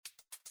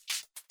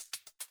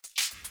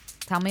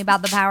Tell me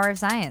about the power of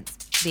science,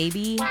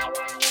 baby.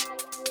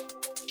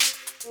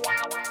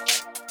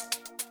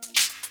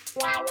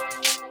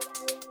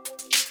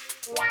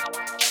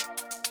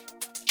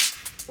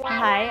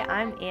 Hi,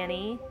 I'm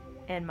Annie,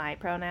 and my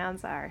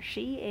pronouns are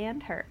she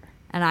and her.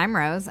 And I'm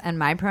Rose, and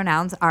my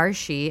pronouns are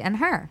she and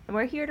her. And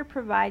we're here to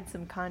provide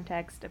some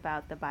context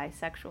about the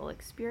bisexual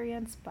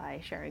experience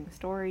by sharing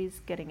stories,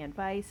 getting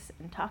advice,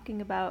 and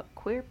talking about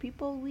queer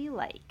people we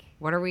like.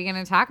 What are we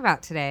going to talk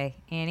about today,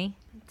 Annie?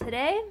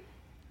 Today,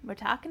 we're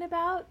talking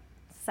about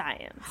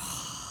science.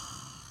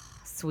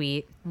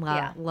 Sweet.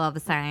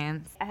 Love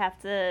science. I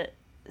have to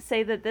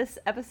say that this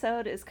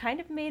episode is kind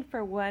of made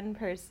for one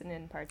person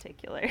in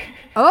particular.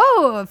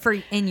 Oh, for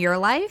in your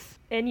life?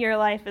 In your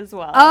life as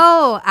well.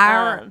 Oh,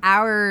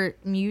 our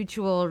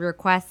mutual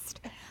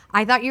request.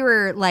 I thought you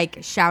were like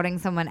shouting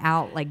someone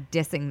out, like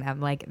dissing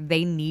them, like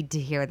they need to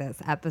hear this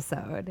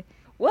episode.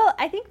 Well,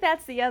 I think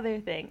that's the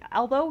other thing.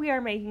 Although we are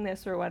making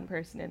this for one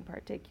person in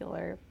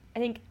particular, I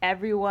think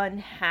everyone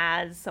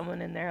has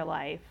someone in their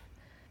life,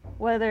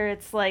 whether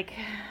it's like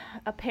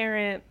a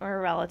parent or a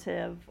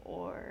relative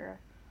or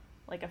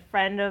like a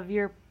friend of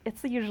your,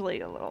 it's usually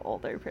a little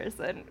older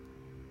person.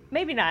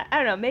 Maybe not. I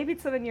don't know. Maybe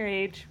it's someone your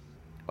age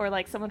or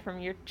like someone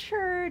from your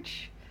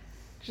church.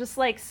 Just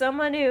like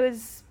someone who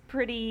is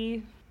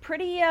pretty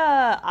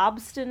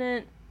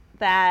obstinate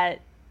that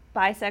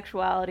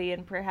bisexuality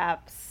and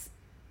perhaps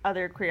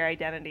other queer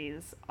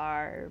identities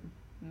are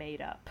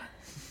made up.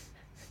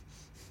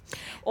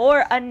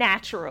 Or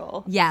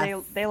unnatural.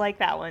 Yes. They like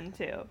that one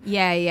too.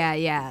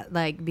 Yeah.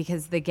 Like,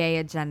 because the gay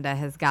agenda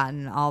has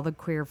gotten all the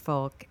queer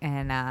folk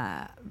and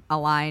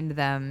aligned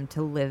them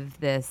to live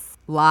this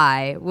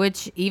lie,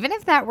 which even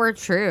if that were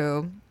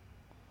true,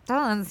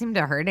 doesn't seem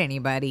to hurt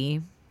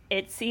anybody.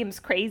 It seems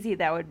crazy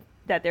that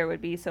there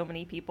would be so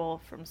many people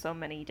from so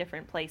many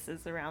different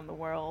places around the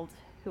world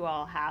who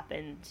all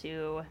happen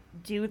to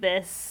do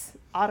this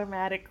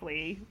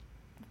automatically.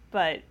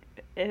 But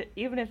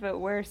even if it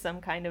were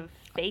some kind of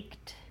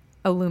faked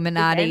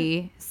Illuminati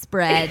event,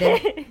 spread.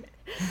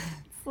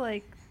 it's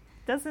like,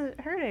 doesn't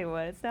hurt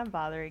anyone. It's not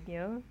bothering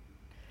you.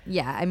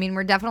 Yeah, I mean,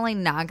 we're definitely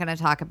not going to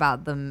talk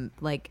about the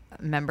like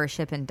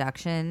membership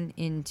induction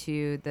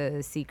into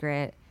the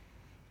secret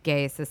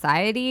gay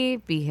society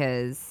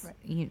because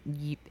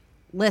you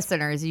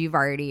listeners, you've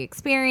already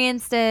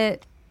experienced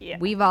it. Yeah,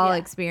 we've all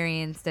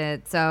experienced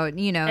it. So, and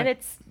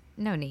it's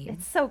no need.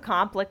 It's so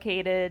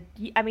complicated.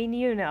 I mean,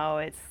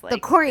 it's like the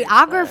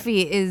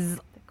choreography is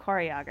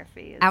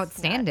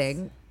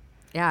outstanding.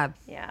 Nuts.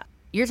 Yeah.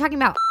 You're talking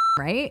about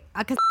right?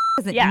 Because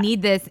doesn't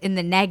need this in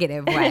the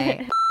negative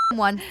way.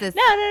 Wants this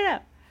no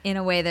in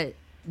a way that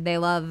they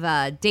love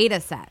data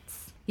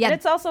sets. Yeah. And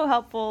it's also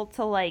helpful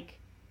to like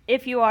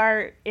if you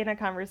are in a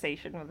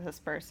conversation with this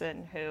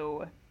person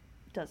who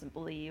doesn't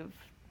believe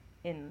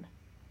in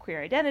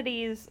queer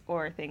identities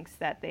or thinks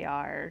that they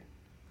are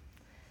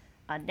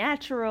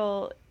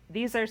unnatural,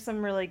 these are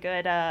some really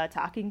good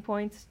talking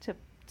points to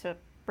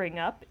bring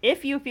up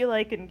if you feel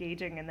like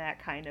engaging in that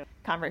kind of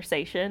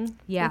conversation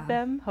with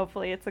them.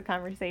 Hopefully it's a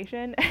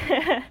conversation.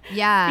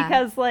 Yeah.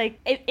 Because like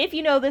if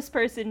you know this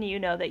person, you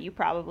know that you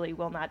probably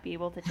will not be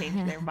able to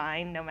change their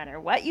mind no matter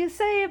what you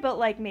say, but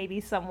like maybe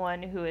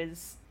someone who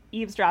is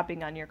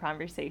eavesdropping on your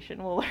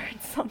conversation will learn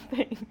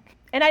something.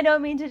 And I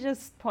don't mean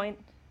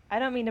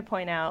to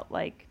point out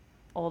like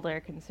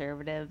older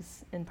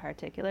conservatives in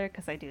particular,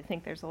 because I do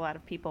think there's a lot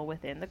of people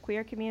within the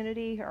queer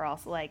community who are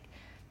also like,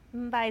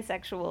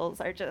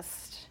 bisexuals are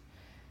just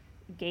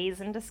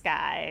gays in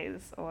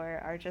disguise or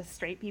are just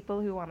straight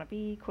people who want to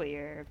be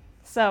queer.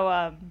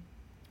 So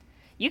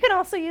you can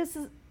also use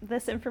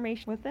this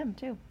information with them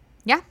too.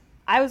 Yeah.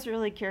 I was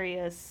really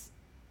curious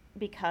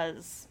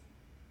because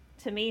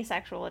to me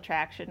sexual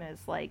attraction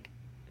is like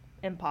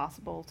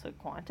impossible to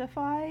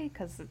quantify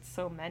because it's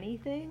so many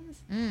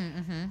things.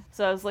 Mm-hmm.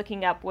 So I was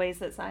looking up ways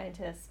that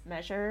scientists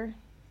measure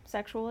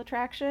sexual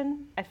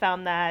attraction. I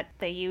found that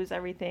they use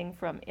everything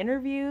from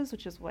interviews,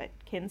 which is what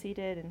Kinsey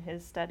did in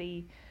his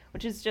study,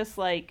 which is just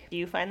like, do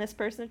you find this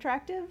person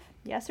attractive?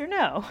 Yes or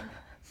no?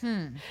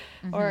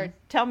 Mm-hmm. Or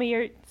tell me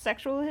your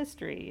sexual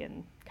history,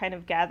 and kind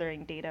of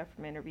gathering data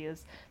from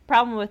interviews.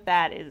 Problem with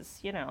that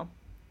is,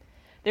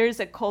 there's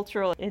a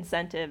cultural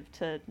incentive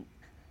to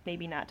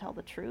maybe not tell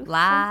the truth.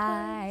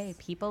 Lie. Sometimes.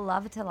 People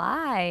love to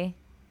lie.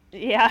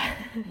 Yeah.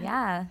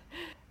 Yeah.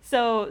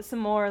 So some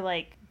more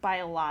like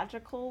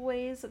biological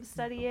ways of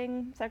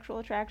studying sexual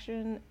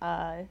attraction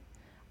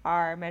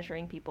are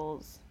measuring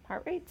people's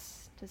heart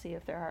rates to see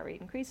if their heart rate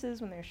increases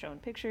when they're shown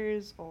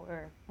pictures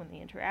or when they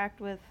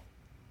interact with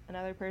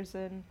another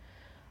person.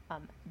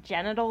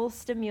 Genital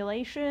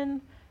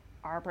stimulation.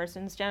 Are a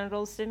person's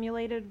genitals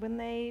stimulated when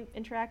they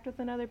interact with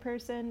another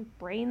person?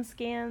 Brain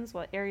scans.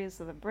 What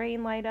areas of the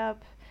brain light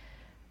up?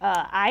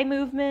 Eye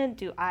movement.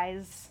 Do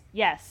eyes...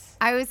 Yes.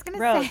 I was going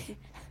to say...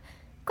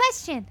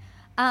 Question.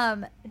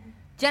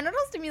 Genital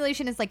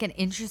stimulation is like an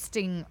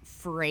interesting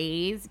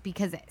phrase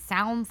because it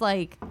sounds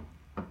like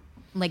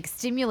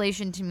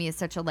stimulation to me is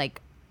such a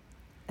like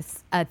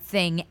a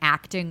thing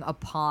acting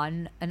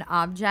upon an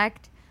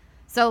object.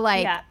 So,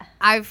 like, Yeah.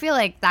 I feel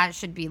like that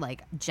should be,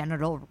 like,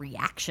 genital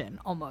reaction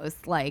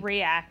almost. Like,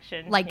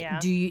 Reaction. like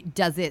yeah.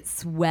 does it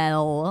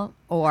swell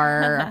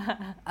or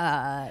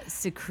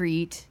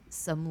secrete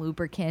some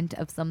lubricant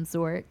of some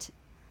sort?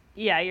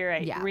 Yeah, you're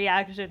right. Yeah.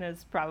 Reaction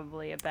is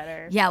probably a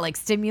better. Yeah, like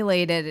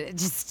stimulated. It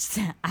just,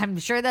 I'm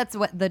sure that's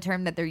what the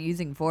term that they're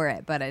using for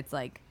it, but it's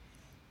like,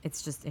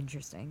 it's just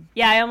interesting.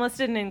 Yeah, I almost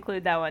didn't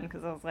include that one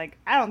because I was like,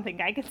 I don't think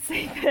I can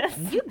say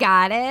this. You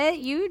got it.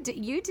 You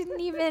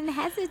didn't even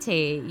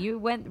hesitate. You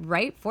went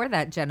right for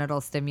that genital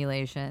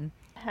stimulation.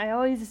 I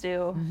always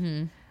do.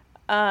 Mm-hmm.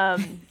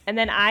 And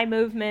then eye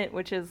movement,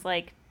 which is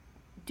like,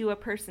 do a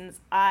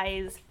person's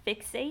eyes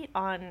fixate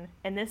on,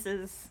 and this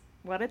is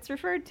what it's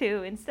referred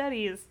to in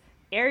studies,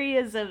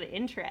 areas of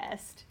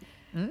interest.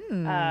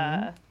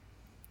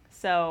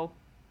 So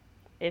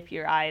if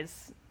your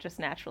eyes just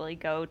naturally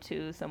go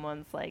to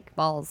someone's like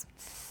Balls.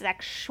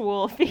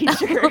 sexual features,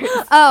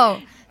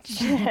 Oh,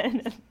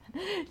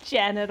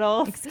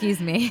 genitals. excuse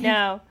me.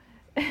 No,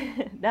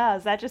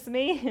 is that just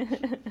me?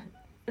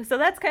 So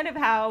that's kind of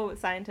how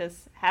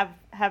scientists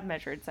have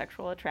measured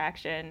sexual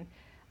attraction.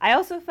 I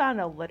also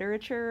found a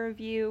literature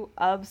review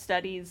of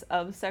studies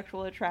of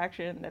sexual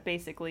attraction that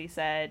basically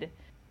said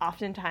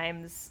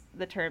oftentimes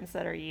the terms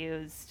that are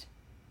used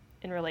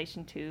in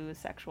relation to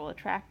sexual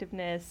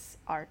attractiveness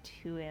are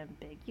too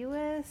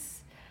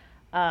ambiguous.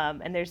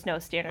 And there's no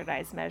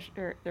standardized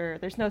measure.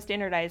 There's no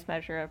standardized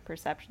measure of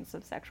perceptions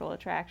of sexual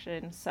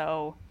attraction.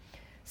 So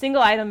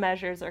single item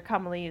measures are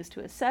commonly used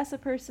to assess a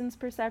person's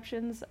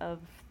perceptions of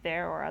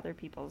their or other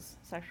people's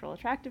sexual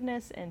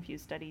attractiveness, and few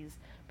studies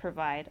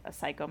provide a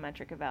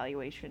psychometric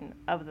evaluation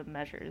of the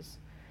measures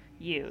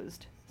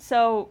used.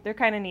 So there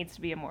kind of needs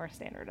to be a more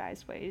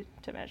standardized way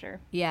to measure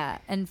Yeah,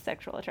 and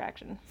sexual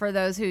attraction. for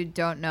those who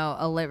don't know,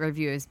 a lit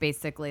review is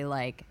basically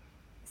like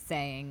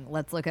saying,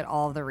 let's look at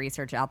all the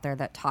research out there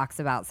that talks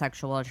about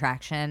sexual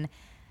attraction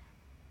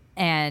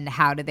and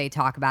how do they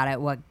talk about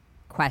it, what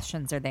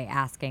questions are they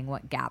asking,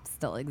 what gaps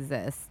still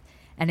exist.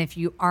 And if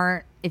you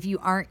aren't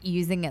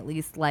using at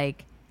least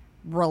like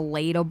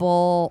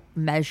relatable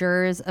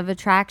measures of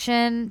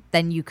attraction,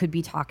 then you could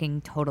be talking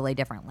totally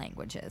different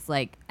languages.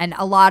 Like, and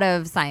a lot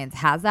of science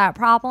has that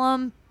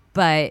problem,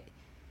 but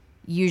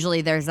usually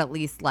there's at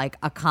least like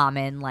a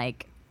common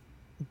like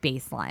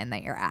baseline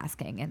that you're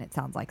asking, and it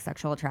sounds like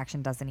sexual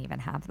attraction doesn't even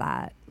have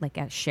that, like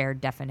a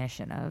shared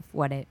definition of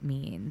what it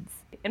means.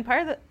 And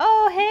part of the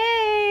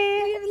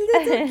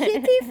Little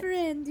kitty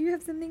friend, do you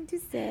have something to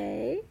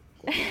say?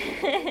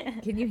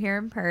 Can you hear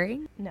him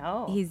purring?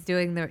 No. He's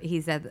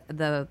at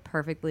the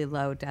perfectly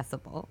low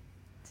decibel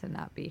to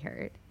not be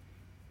heard.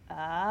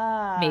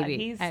 Maybe.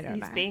 He's I don't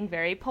know. being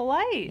very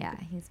polite. Yeah,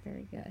 he's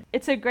very good.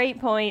 It's a great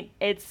point.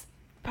 It's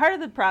part of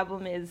the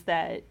problem is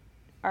that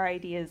our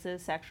ideas of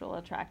sexual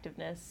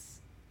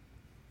attractiveness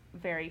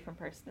vary from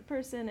person to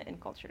person and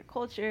culture to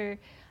culture.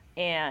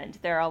 And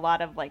there are a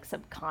lot of like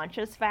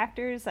subconscious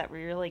factors that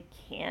we really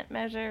can't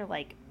measure,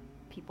 like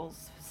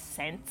people's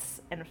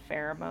scents and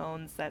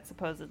pheromones that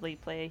supposedly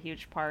play a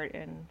huge part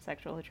in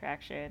sexual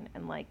attraction,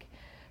 and like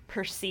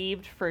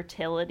perceived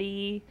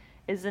fertility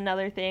is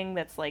another thing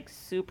that's like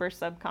super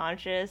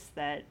subconscious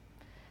that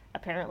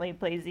apparently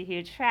plays a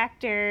huge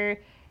factor.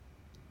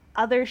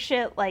 Other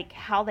shit like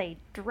how they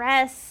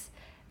dress,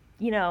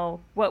 you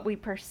know, what we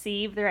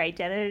perceive their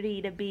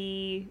identity to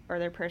be or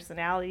their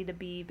personality to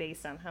be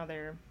based on how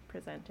they're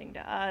presenting to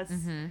us.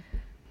 Mm-hmm.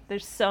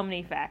 There's so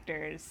many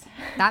factors.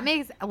 That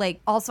makes like,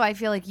 also I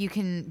feel like you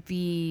can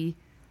be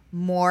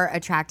more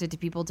attracted to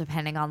people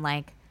depending on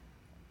like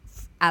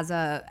as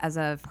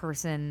a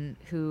person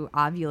who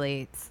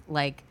ovulates.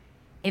 Like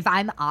if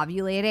I'm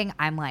ovulating,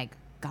 I'm like,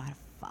 God,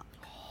 fuck,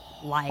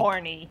 like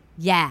Horny.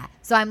 Yeah,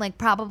 so I'm like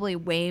probably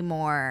way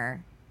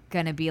more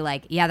gonna be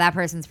like, yeah, that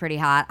person's pretty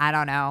hot. I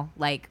don't know,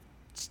 like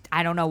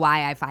I don't know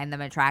why I find them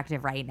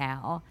attractive right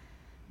now,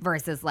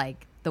 versus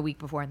like the week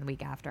before and the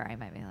week after I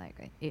might be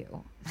like,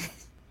 ew.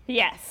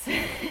 Yes.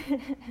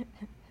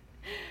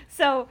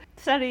 So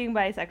studying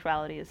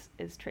bisexuality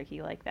is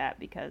tricky like that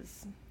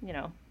because, you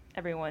know,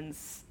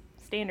 everyone's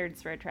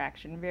standards for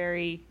attraction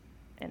vary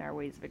and our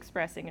ways of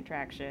expressing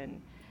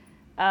attraction.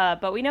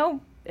 But we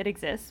know it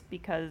exists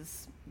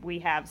because we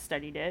have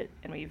studied it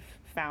and we've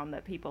found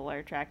that people are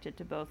attracted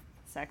to both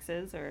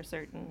sexes, or a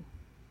certain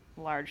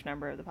large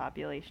number of the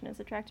population is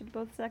attracted to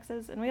both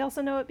sexes. And we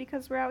also know it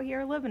because we're out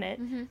here living it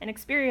and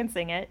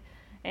experiencing it.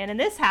 And in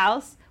this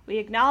house, we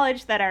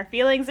acknowledge that our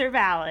feelings are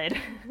valid.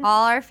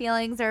 All our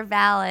feelings are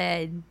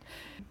valid.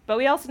 But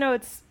we also know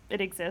it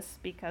exists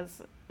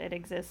because it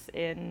exists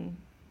in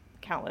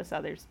countless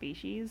other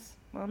species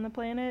on the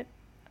planet.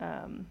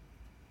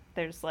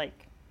 There's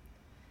like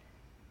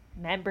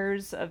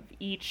members of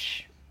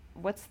each,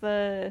 what's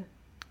the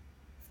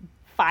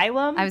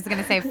phylum? I was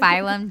gonna say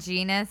phylum,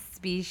 genus,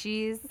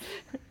 species.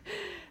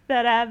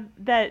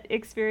 that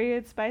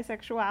experience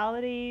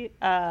bisexuality.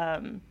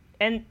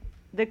 And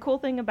the cool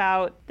thing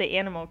about the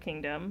animal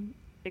kingdom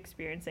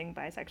experiencing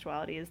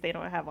bisexuality is they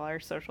don't have all our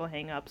social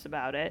hang-ups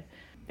about it.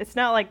 it's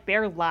not like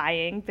they're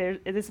lying.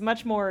 It is a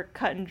much more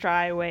cut and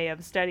dry way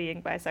of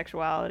studying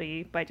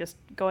bisexuality by just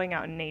going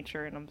out in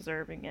nature and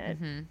observing it.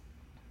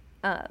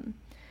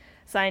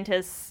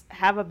 Scientists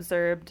have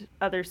observed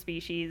other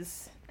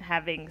species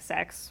having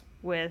sex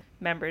with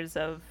members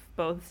of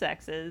both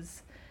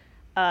sexes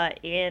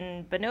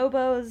in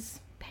bonobos,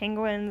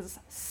 penguins,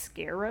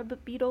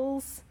 scarab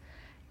beetles,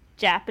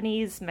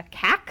 Japanese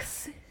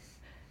macaques,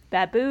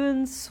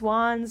 baboons,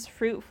 swans,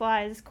 fruit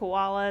flies,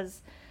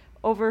 koalas.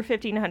 Over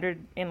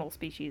 1,500 animal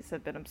species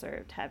have been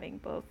observed having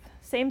both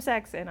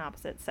same-sex and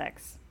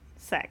opposite-sex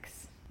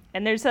sex.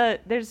 And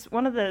there's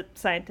one of the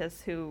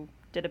scientists who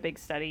did a big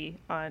study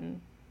on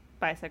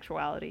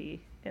bisexuality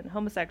and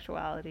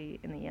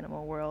homosexuality in the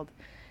animal world,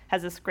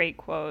 has this great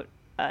quote.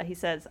 He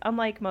says,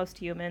 "Unlike most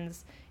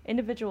humans,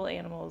 individual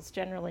animals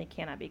generally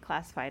cannot be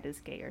classified as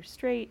gay or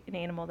straight. An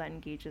animal that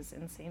engages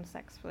in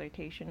same-sex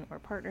flirtation or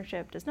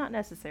partnership does not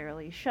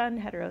necessarily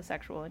shun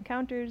heterosexual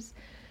encounters.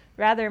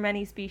 Rather,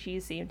 many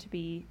species seem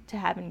to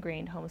have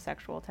ingrained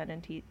homosexual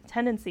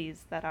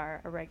tendencies that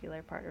are a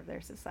regular part of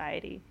their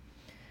society.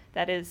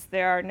 That is,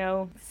 there are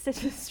no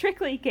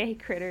strictly gay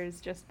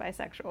critters, just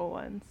bisexual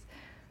ones.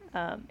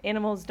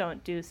 Animals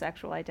don't do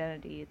sexual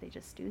identity, they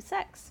just do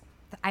sex."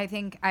 I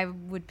think I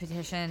would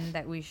petition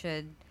that we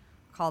should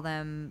call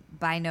them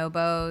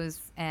binobos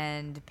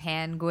and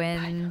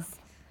penguins.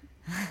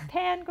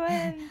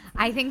 Penguins.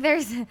 I think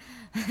there's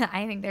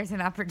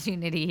an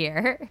opportunity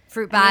here.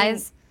 Fruit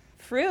buys.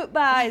 Fruit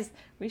buys.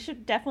 We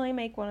should definitely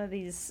make one of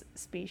these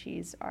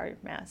species our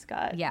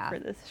mascot for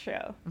this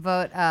show.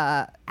 Vote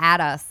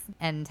at us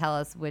and tell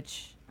us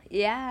which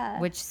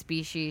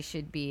species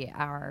should be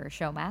our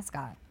show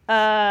mascot.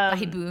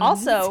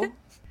 Also,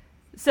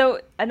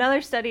 so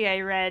another study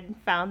I read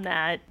found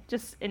that,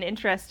 just an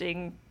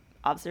interesting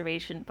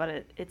observation, but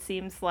it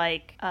seems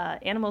like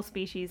animal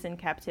species in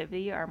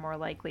captivity are more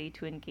likely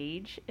to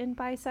engage in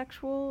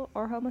bisexual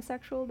or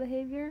homosexual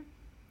behavior,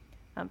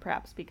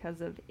 perhaps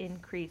because of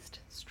increased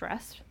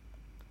stress.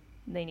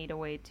 They need a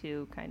way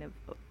to kind of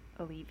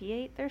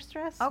alleviate their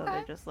stress. Okay. So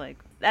they're just like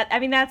that. I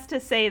mean, that's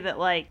to say that,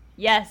 like,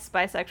 yes,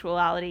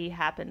 bisexuality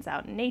happens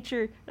out in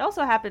nature. It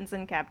also happens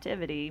in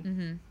captivity.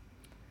 Mm-hmm.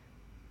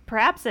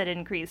 Perhaps at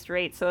increased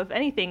rates. So if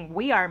anything,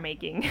 we are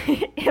making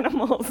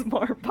animals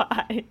more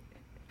bi.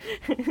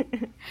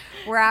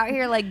 We're out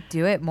here like,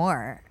 do it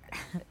more.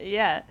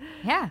 Yeah.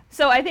 Yeah.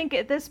 So I think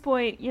at this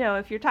point,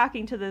 if you're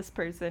talking to this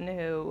person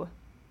who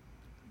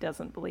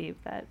doesn't believe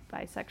that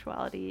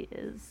bisexuality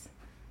is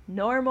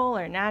normal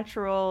or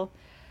natural,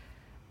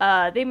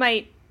 they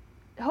might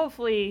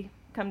hopefully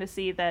come to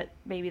see that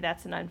maybe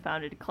that's an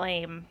unfounded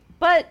claim.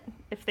 But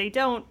if they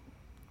don't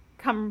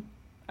come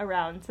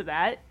around to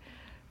that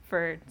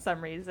for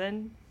some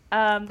reason,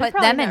 put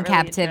them in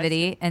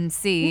captivity and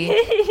see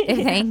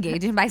if they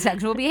engage in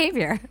bisexual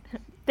behavior.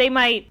 They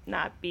might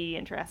not be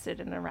interested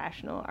in a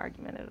rational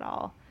argument at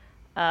all.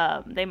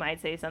 They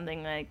might say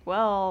something like,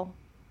 well,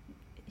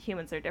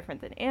 humans are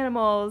different than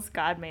animals.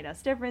 God made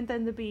us different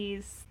than the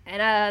beasts.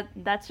 And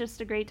that's just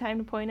a great time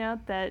to point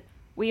out that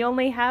we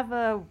only have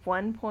a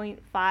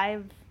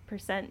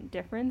 1.5%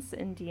 difference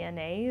in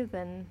DNA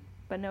than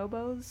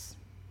bonobos,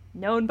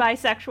 known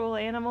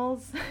bisexual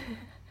animals.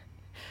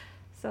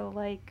 So,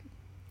 like,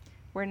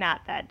 we're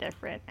not that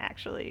different,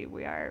 actually.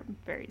 We are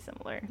very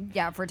similar.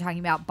 Yeah, if we're talking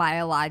about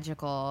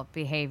biological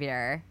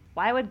behavior.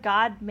 Why would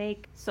God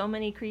make so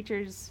many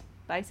creatures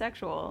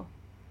bisexual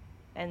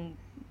and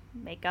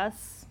make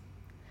us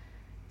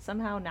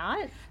somehow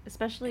not?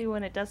 Especially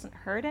when it doesn't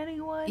hurt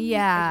anyone?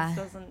 Yeah. It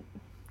just doesn't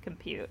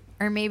compute.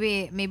 Or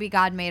maybe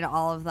God made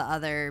all of the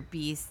other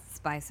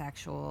beasts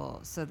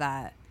bisexual so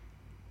that,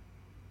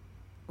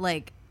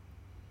 like,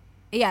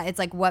 yeah, it's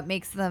like what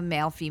makes the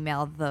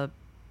male-female the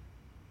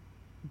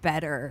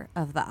better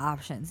of the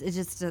options. It's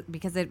just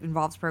because it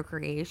involves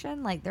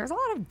procreation. Like, there's a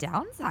lot of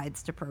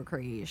downsides to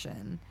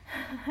procreation.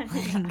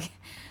 Like,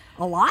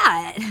 a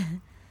lot.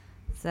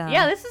 So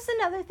yeah, this is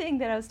another thing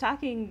that I was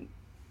talking.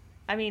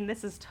 I mean,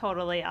 this is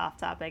totally off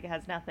topic. It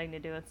has nothing to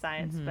do with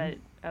science, but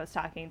I was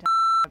talking to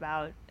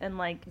about, and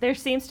like, there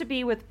seems to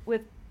be with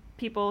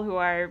people who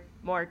are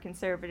more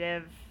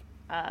conservative,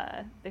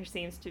 there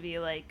seems to be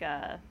like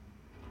a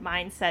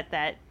mindset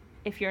that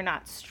if you're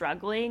not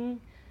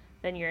struggling,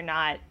 then you're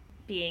not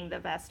being the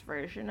best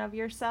version of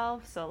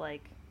yourself. So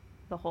like,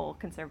 the whole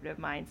conservative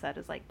mindset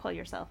is like, pull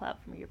yourself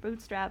up from your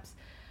bootstraps.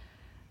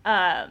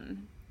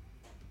 And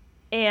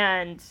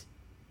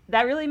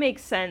that really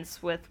makes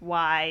sense with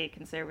why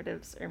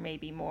conservatives are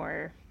maybe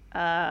more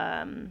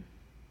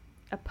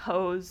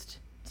opposed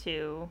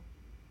to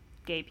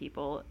gay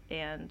people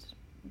and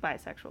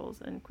bisexuals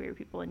and queer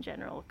people in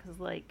general, because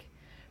like,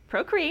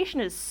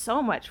 procreation is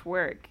so much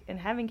work and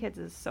having kids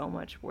is so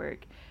much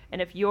work. And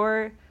if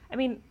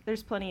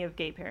there's plenty of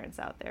gay parents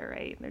out there,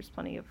 right? There's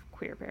plenty of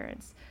queer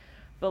parents.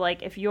 But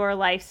like, if your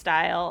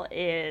lifestyle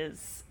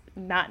is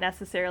not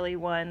necessarily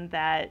one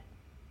that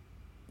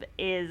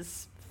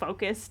is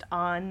focused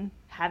on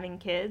having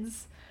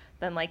kids,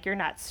 then like, you're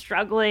not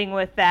struggling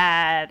with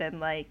that, and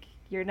like,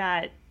 you're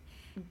not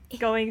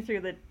going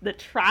through the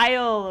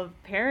trial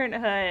of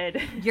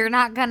parenthood. You're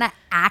not going to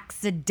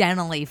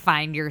accidentally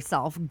find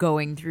yourself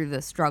going through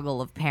the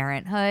struggle of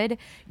parenthood.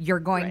 You're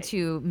going Right.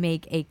 to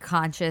make a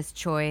conscious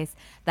choice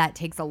that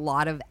takes a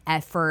lot of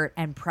effort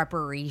and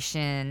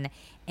preparation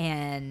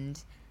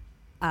and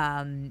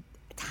time.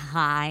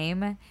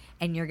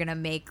 And you're going to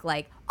make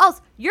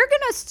also, you're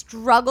going to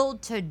struggle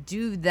to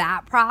do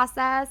that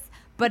process,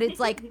 but it's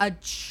like a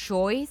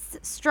choice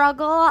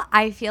struggle.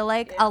 I feel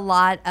like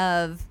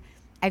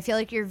I feel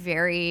like you're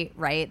very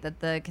right that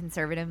the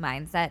conservative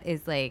mindset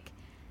is like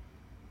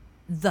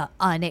the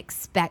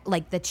unexpected,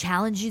 like the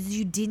challenges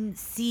you didn't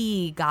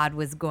see God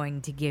was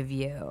going to give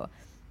you.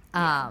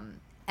 And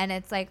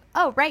it's like,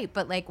 oh, right.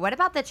 But like, what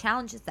about the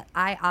challenges that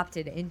I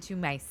opted into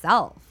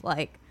myself?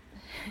 Like,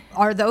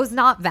 are those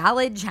not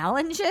valid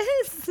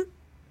challenges?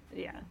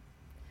 Yeah.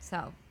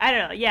 So I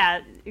don't know.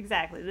 Yeah,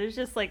 exactly. There's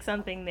just like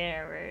something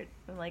there where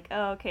I'm like,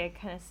 oh, okay, I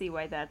kind of see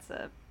why that's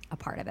a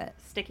part of it.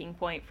 sticking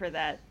point for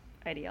that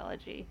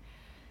ideology.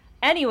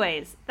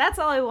 Anyways, that's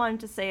all I wanted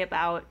to say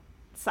about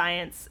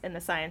science and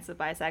the science of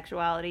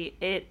bisexuality.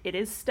 It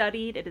is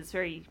studied. It is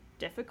very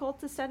difficult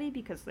to study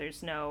because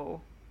there's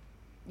no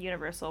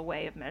universal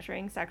way of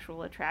measuring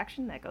sexual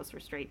attraction. That goes for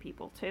straight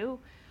people too.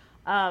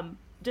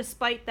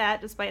 Despite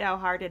how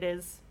hard it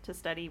is to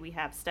study, we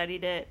have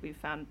studied it. We've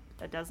found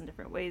a dozen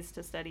different ways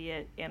to study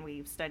it, and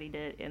we've studied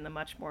it in the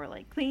much more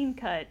like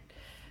clean-cut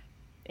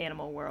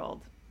animal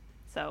world.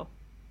 So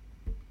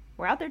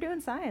we're out there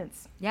doing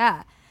science.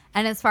 Yeah.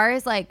 And as far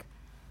as like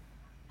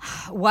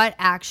what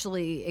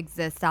actually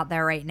exists out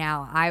there right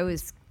now, I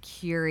was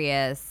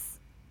curious.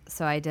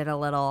 So I did a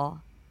little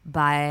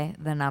by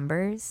the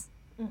numbers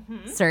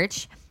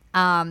search.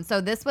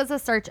 So this was a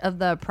search of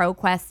the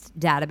ProQuest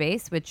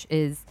database, which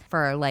is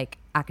for like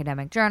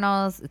academic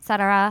journals,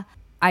 etc.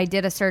 I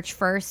did a search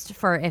first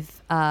for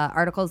if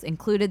articles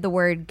included the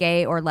word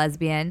gay or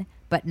lesbian,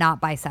 but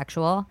not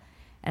bisexual.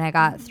 And I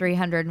got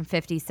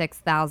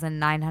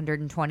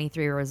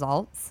 356,923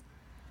 results.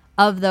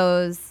 Of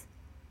those,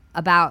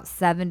 about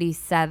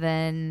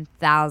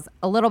 77,000,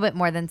 a little bit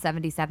more than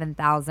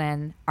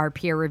 77,000 are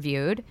peer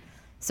reviewed.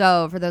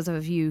 So for those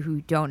of you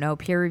who don't know,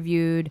 peer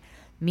reviewed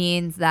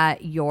means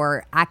that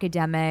your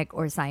academic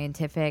or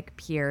scientific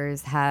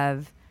peers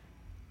have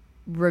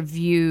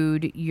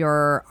reviewed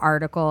your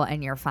article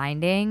and your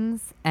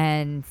findings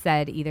and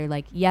said either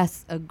like,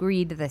 yes,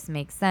 agreed, this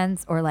makes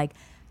sense, or like,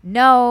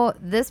 no,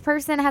 this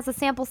person has a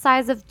sample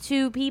size of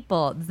 2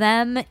 people,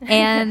 them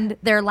and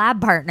their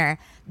lab partner.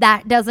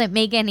 That doesn't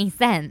make any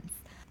sense.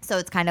 So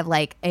it's kind of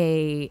like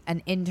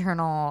an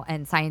internal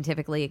and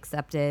scientifically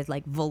accepted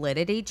like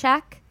validity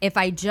check. If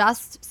I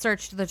just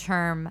searched the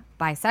term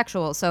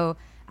bisexual, so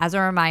as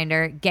a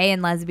reminder, gay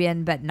and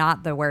lesbian, but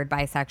not the word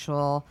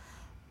bisexual,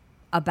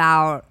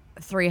 about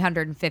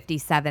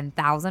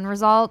 357,000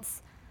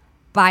 results.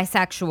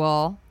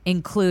 Bisexual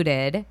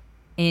included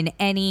in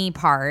any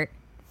part,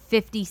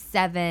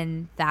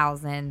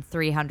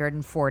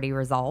 57,340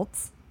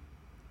 results.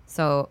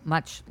 So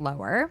much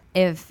lower.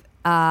 If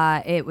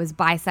it was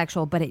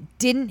bisexual, but it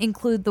didn't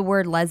include the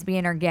word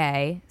lesbian or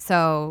gay,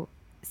 so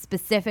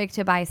specific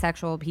to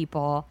bisexual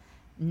people,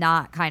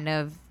 not kind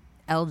of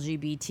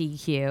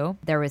LGBTQ,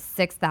 there was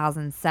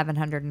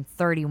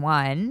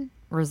 6,731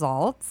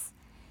 results.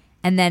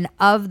 And then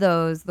of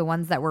those, the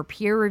ones that were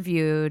peer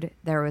reviewed,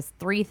 there was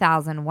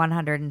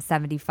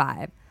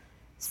 3,175.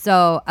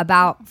 So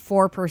about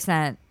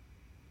 4%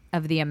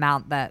 of the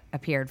amount that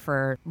appeared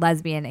for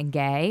lesbian and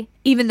gay,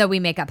 even though we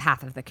make up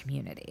half of the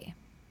community.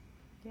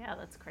 Yeah,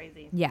 that's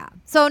crazy. Yeah.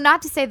 So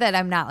not to say that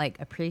I'm not like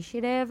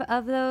appreciative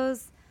of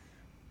those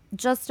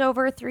just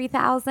over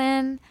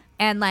 3,000.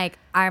 And like,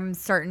 I'm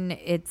certain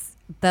it's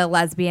the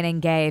lesbian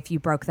and gay. If you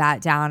broke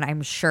that down,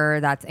 I'm sure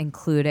that's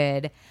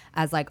included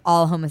as like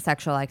all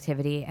homosexual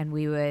activity. And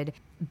we would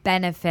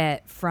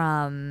benefit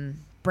from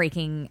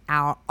breaking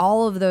out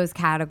all of those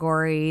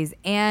categories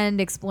and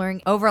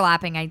exploring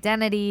overlapping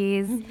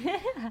identities.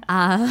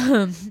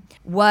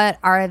 What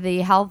are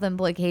the health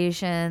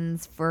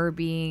implications for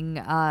being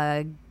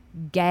a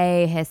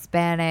gay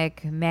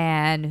Hispanic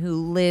man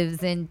who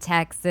lives in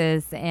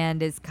Texas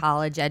and is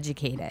college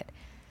educated?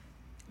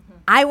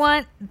 I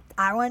want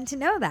to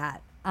know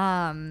that.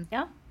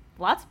 Yeah,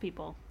 lots of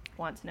people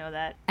want to know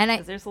that. And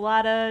because there's a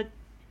lot of,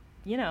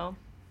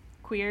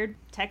 queer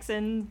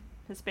Texan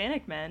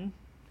Hispanic men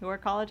who are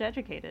college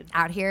educated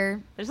out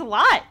here. There's a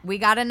lot. We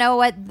got to know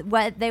what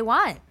they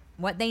want,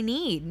 what they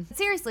need.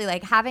 Seriously,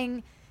 like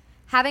having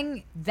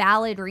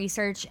valid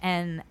research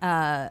and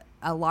a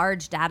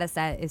large data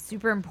set is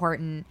super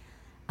important,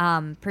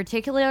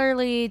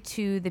 particularly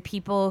to the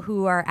people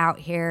who are out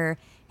here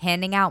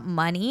handing out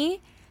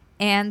money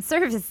and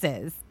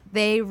services.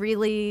 They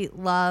really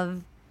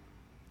love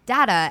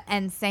data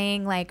and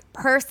saying like,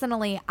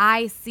 personally,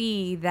 I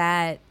see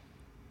that,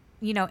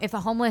 if a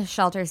homeless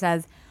shelter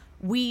says,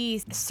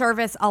 we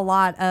service a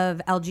lot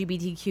of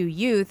LGBTQ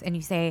youth, and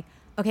you say,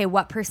 okay,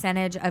 what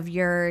percentage of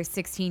your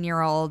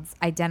 16-year-olds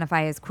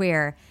identify as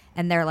queer?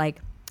 And they're like,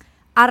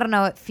 I don't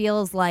know, it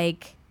feels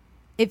like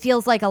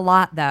a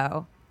lot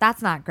though.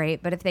 that's not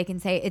great. But if they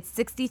can say it's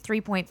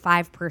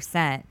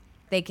 63.5%,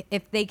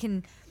 if they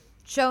can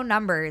show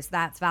numbers,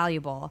 that's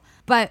valuable.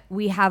 But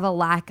we have a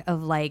lack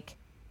of, like,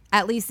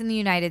 at least in the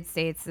United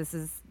States, this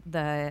is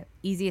the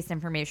easiest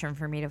information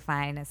for me to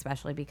find,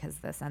 especially because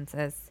the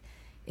census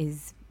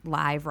is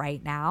live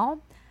right now.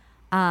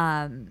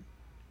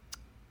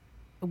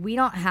 We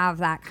don't have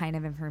that kind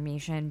of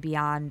information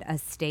beyond a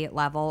state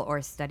level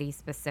or study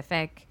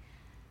specific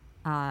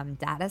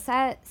data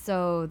set.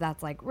 So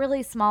that's like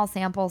really small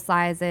sample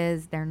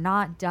sizes. They're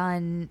not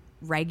done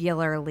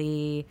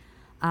regularly.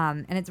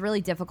 And it's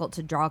really difficult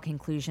to draw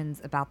conclusions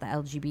about the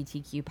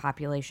LGBTQ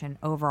population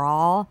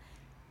overall,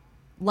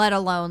 let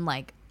alone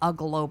like a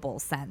global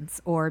sense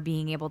or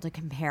being able to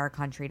compare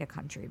country to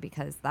country,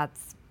 because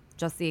that's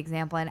just the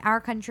example in our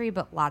country,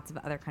 but lots of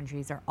other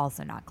countries are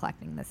also not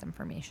collecting this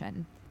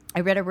information. I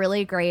read a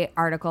really great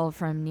article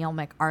from Neil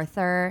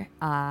MacArthur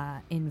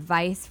in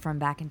Vice from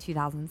back in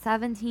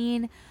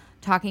 2017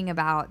 talking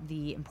about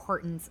the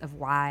importance of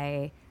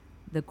why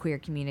the queer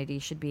community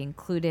should be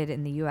included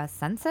in the U.S.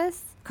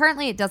 Census.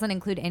 Currently, it doesn't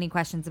include any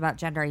questions about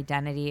gender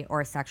identity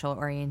or sexual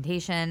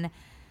orientation.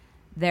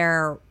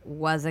 There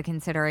was a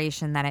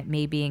consideration that it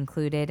may be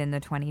included in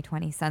the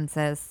 2020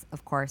 census.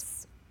 Of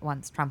course,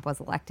 once Trump was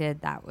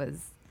elected, that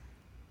was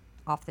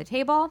off the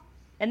table.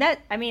 And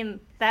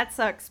that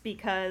sucks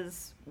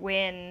because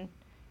when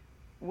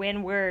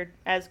we're,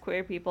 as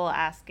queer people,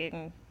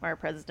 asking our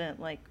president,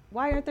 like,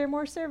 why aren't there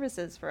more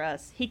services for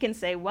us? He can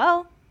say,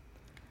 well,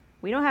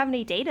 we don't have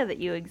any data that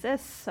you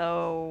exist,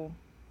 so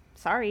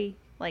sorry,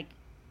 like,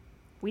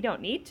 we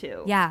don't need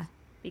to. Yeah.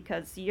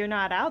 Because you're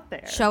not out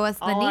there. Show us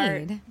the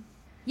need.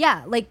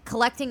 Yeah, like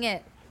collecting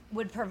it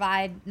would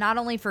provide not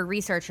only for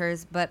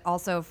researchers, but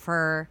also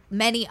for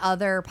many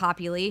other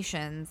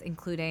populations,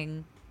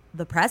 including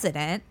the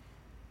president,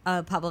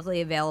 a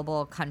publicly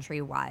available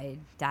countrywide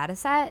data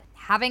set.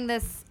 Having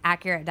this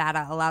accurate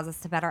data allows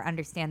us to better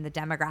understand the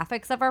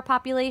demographics of our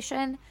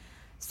population.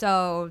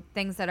 So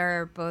things that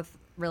are both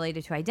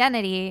related to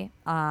identity,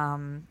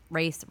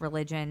 race,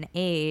 religion,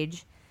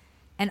 age,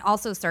 and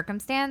also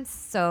circumstance.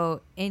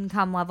 So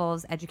income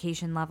levels,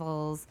 education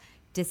levels,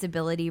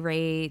 disability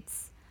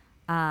rates.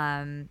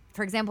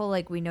 For example,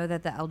 like we know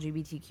that the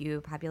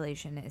LGBTQ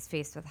population is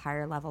faced with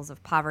higher levels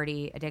of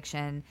poverty,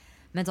 addiction,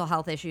 mental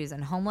health issues,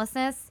 and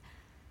homelessness.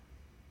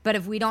 But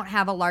if we don't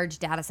have a large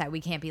data set, we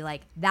can't be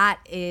like,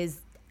 that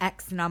is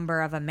X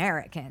number of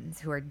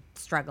Americans who are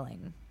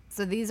struggling.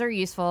 So these are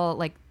useful,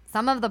 like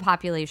some of the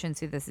populations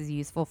who this is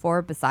useful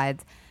for,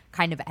 besides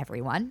kind of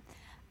everyone.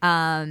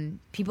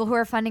 People who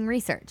are funding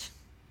research.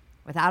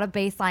 Without a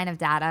baseline of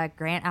data,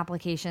 grant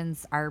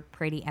applications are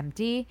pretty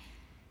empty.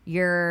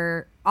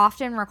 You're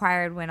often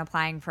required when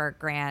applying for a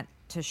grant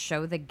to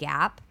show the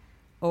gap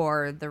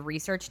or the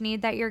research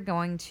need that you're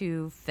going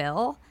to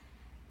fill.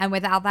 And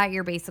without that,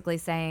 you're basically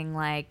saying,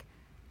 like,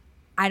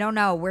 I don't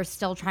know, we're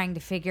still trying to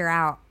figure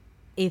out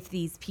if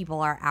these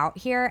people are out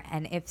here,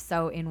 and if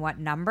so, in what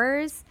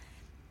numbers.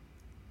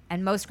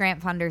 And most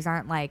grant funders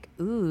aren't like,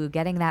 ooh,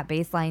 getting that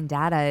baseline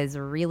data is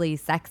really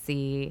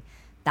sexy.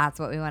 That's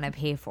what we want to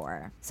pay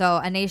for. So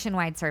a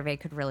nationwide survey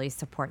could really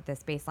support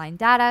this baseline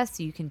data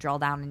so you can drill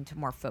down into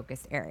more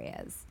focused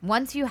areas.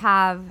 Once you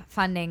have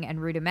funding and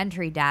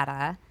rudimentary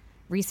data,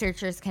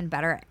 researchers can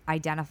better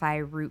identify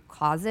root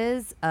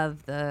causes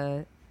of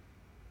the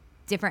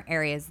different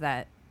areas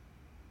that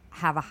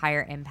have a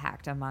higher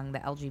impact among the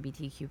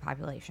LGBTQ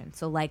population.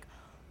 So like,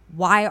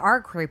 why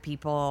are queer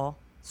people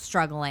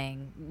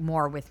struggling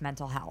more with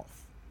mental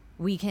health?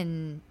 We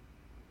can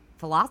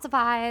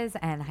philosophize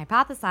and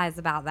hypothesize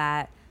about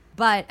that,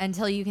 but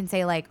until you can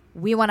say, like,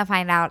 we want to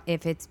find out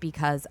if it's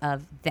because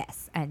of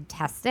this and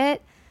test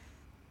it,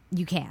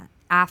 you can't.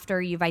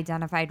 After you've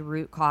identified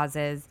root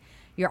causes,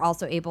 you're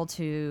also able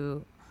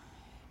to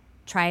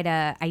try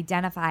to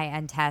identify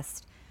and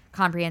test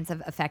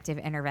comprehensive effective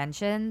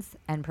interventions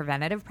and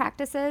preventative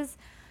practices.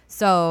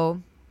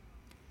 So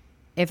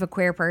if a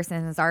queer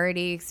person is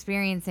already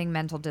experiencing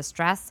mental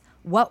distress,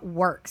 what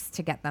works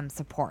to get them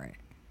support?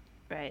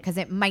 Right. Because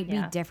it might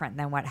be different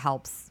than what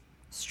helps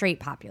straight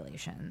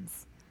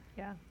populations.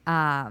 Yeah.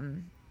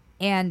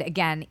 And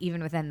again,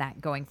 even within that,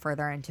 going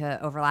further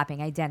into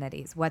overlapping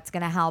identities, what's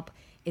going to help?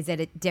 Is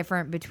it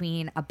different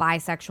between a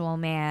bisexual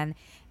man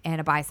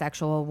and a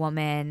bisexual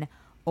woman,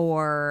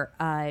 or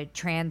a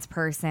trans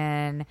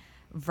person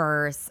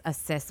versus a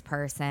cis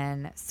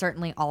person?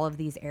 Certainly all of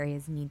these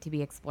areas need to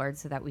be explored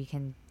so that we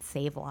can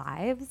save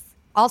lives.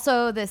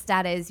 Also, this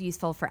data is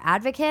useful for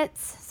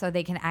advocates so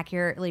they can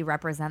accurately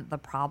represent the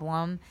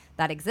problem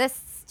that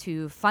exists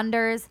to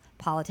funders,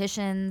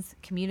 politicians,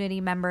 community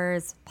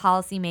members,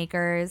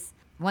 policymakers.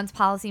 Once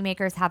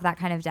policymakers have that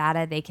kind of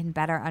data, they can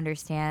better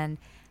understand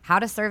how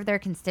to serve their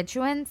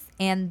constituents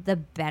and the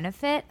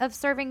benefit of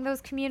serving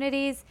those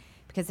communities.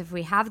 Because if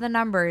we have the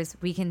numbers,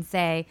 we can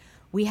say,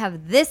 we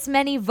have this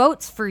many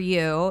votes for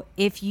you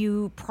if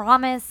you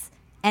promise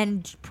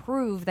and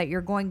prove that you're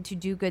going to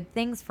do good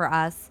things for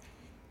us.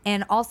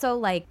 And also,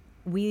 like,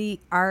 we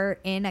are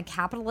in a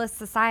capitalist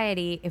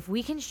society. If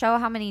we can show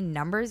how many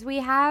numbers we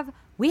have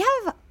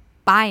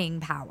buying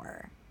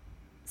power.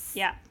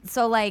 Yeah.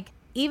 So, like,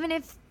 even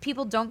if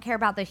people don't care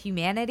about the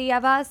humanity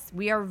of us,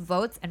 we are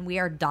votes and we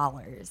are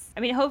dollars. I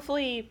mean,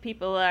 hopefully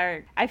people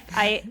are...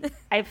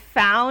 I've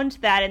found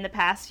that in the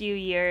past few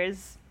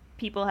years,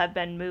 people have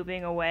been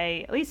moving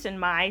away, at least in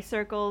my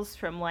circles,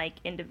 from, like,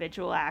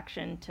 individual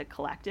action to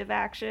collective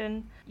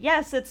action.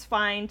 Yes, it's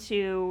fine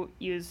to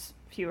use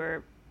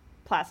fewer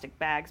plastic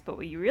bags, but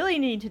what you really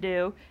need to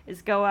do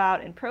is go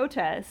out and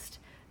protest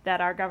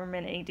that our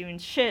government ain't doing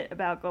shit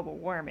about global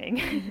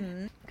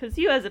warming. Because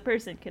you as a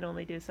person can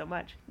only do so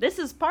much. This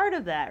is part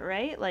of that,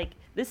 right? Like,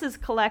 this is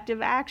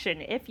collective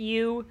action. If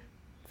you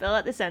fill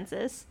out the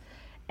census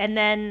and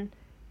then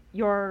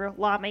your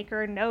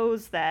lawmaker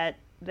knows that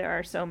there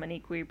are so many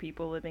queer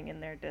people living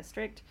in their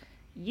district,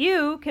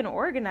 you can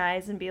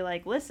organize and be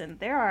like, listen,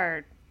 there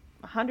are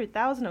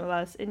 100,000 of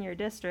us in your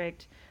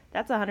district.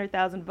 That's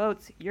 100,000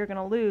 votes you're going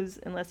to lose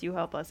unless you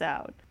help us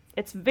out.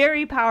 It's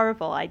very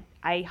powerful.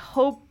 I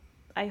hope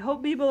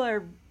people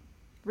are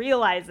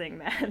realizing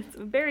that. It's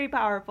very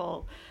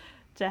powerful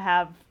to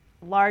have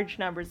large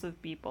numbers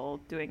of people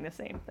doing the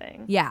same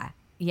thing. Yeah,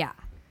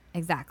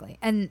 exactly.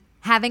 And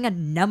having a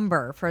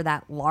number for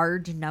that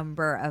large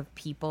number of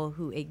people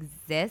who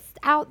exist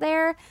out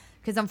there,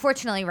 because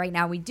unfortunately right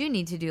now we do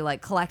need to do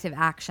like collective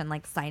action,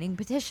 like signing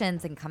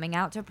petitions and coming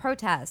out to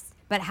protest.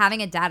 But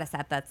having a data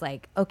set that's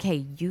like,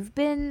 okay, you've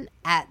been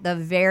at the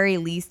very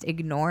least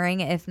ignoring,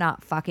 if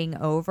not fucking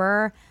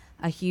over,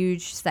 a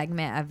huge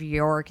segment of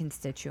your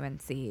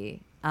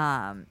constituency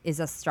is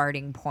a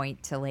starting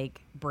point to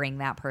like bring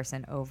that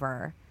person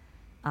over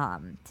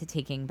to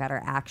taking better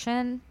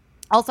action.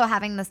 Also,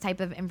 having this type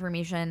of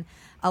information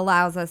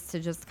allows us to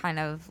just kind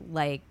of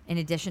like, in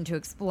addition to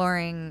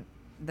exploring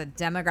the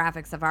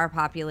demographics of our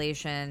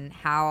population,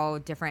 how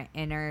different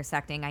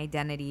intersecting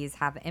identities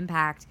have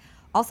impact,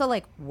 also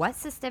like what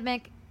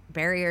systemic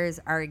barriers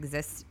are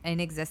in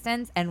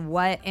existence and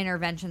what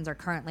interventions are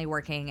currently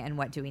working and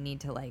what do we need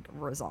to like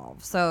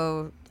resolve.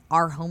 So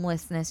are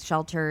homelessness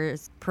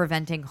shelters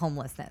preventing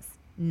homelessness?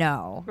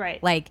 No.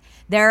 Right. Like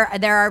there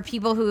are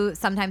people who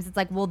sometimes it's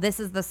like, well, this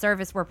is the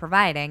service we're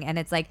providing, and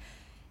it's like,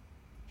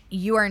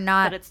 you are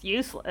not, but it's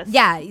useless.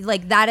 Yeah,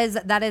 like that is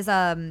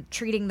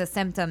treating the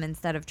symptom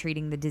instead of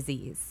treating the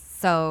disease.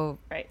 So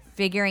right.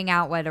 Figuring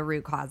out what a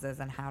root cause is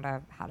and how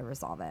to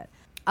resolve it.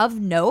 Of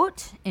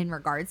note, in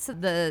regards to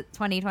the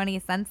 2020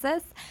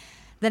 census,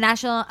 the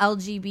National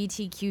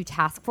LGBTQ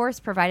Task Force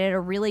provided a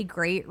really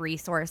great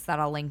resource that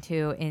I'll link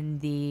to in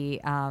the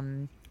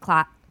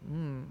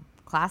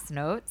class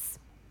notes.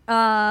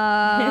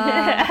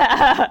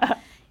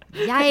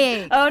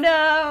 Yikes. Oh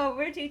no,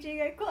 we're teaching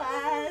a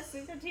class.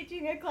 We've been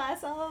teaching a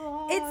class all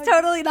along. It's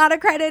totally not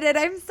accredited.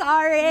 I'm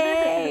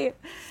sorry.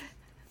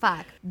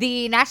 Fuck.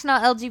 The National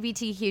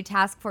LGBTQ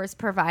Task Force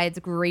provides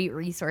great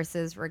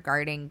resources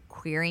regarding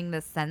queering the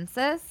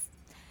census.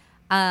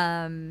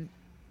 I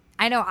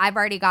know I've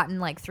already gotten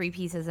like 3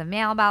 pieces of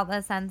mail about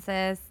the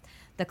census.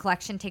 The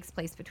collection takes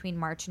place between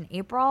March and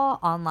April,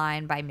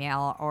 online, by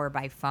mail, or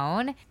by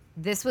phone.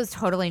 This was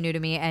totally new to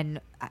me,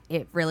 and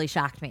it really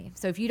shocked me.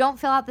 So if you don't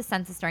fill out the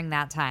census during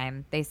that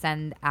time, they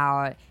send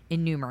out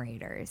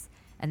enumerators,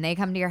 and they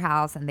come to your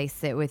house and they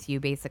sit with you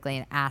basically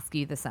and ask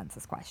you the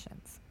census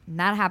questions. And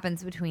that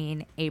happens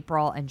between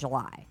April and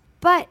July.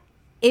 But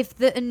if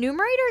the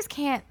enumerators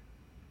can't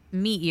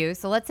meet you,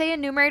 so let's say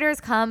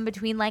enumerators come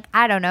between 9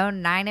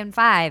 and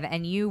 5,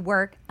 and you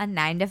work a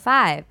 9 to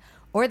 5,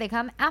 or they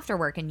come after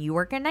work and you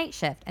work a night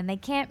shift and they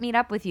can't meet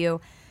up with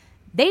you,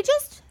 they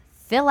just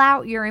fill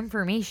out your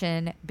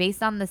information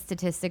based on the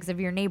statistics of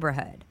your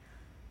neighborhood.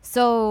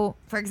 So,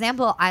 for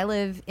example, I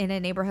live in a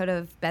neighborhood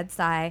of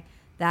Bed-Stuy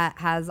that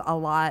has a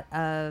lot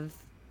of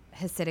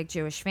Hasidic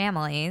Jewish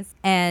families.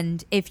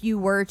 And if you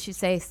were to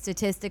say,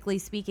 statistically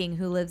speaking,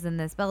 who lives in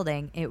this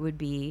building, it would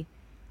be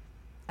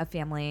a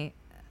family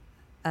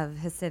of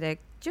Hasidic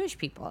Jewish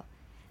people.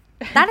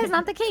 That is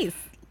not the case.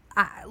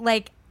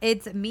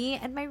 It's me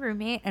and my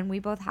roommate, and we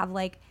both have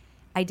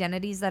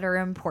identities that are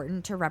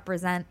important to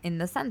represent in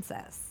the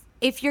census.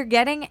 If you're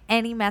getting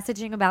any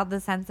messaging about the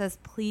census,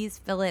 please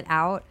fill it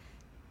out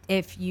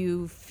if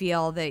you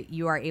feel that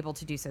you are able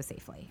to do so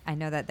safely. I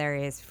know that there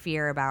is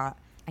fear about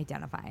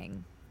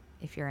identifying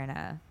if you're in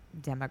a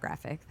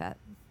demographic that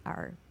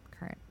our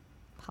current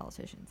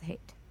politicians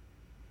hate.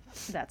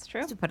 That's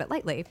true. To put it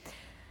lightly.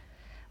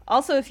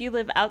 Also, if you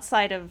live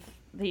outside of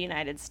the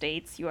United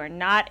States, you are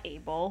not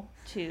able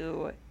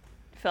to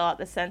fill out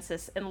the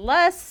census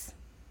unless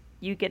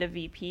you get a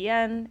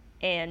VPN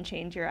and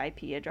change your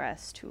IP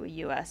address to a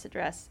US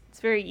address. It's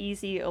very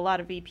easy. A lot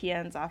of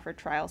VPNs offer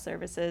trial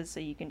services, so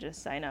you can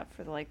just sign up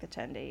for the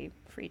 10-day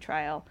free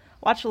trial,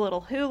 watch a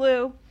little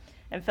Hulu,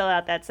 and fill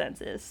out that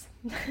census.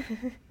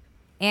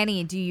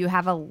 Annie, do you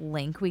have a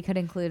link we could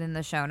include in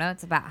the show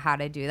notes about how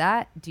to do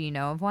that? Do you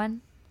know of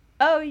one?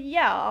 Oh,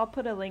 yeah. I'll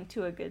put a link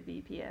to a good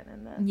VPN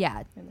in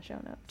the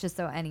show notes. Just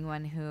so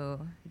anyone who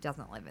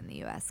doesn't live in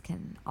the US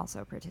can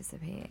also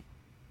participate.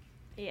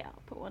 Yeah,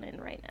 I'll put one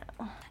in right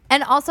now.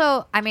 And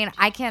also,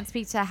 I can't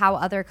speak to how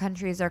other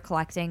countries are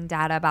collecting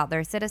data about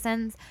their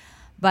citizens,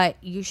 but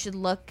you should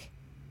look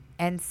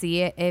and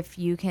see if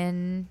you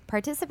can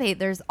participate.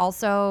 There's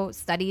also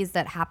studies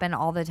that happen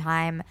all the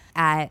time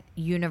at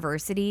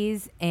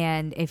universities,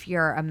 and if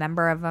you're a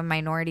member of a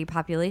minority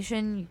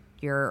population,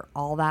 you're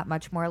all that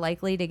much more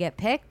likely to get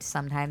picked.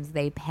 Sometimes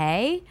they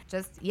pay.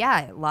 Just,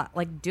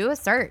 like do a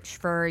search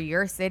for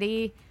your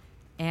city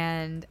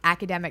and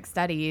academic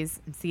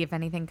studies and see if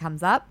anything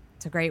comes up.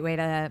 It's a great way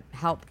to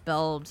help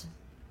build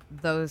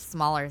those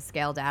smaller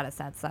scale data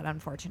sets that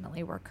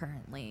unfortunately we're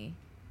currently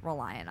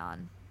relying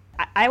on.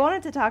 I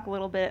wanted to talk a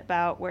little bit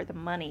about where the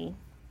money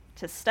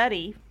to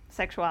study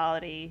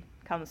sexuality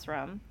comes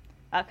from,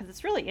 because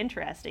it's really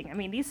interesting. I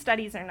mean, these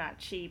studies are not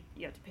cheap.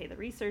 You have to pay the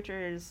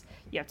researchers.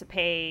 You have to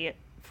pay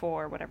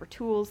for whatever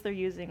tools they're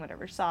using,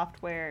 whatever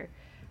software.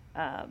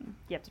 You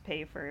have to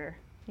pay for,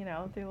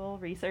 the little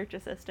research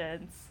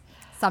assistants.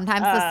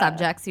 Sometimes the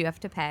subjects you have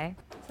to pay.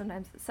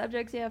 Sometimes the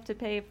subjects you have to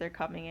pay if they're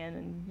coming in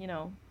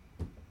and,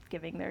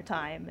 giving their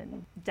time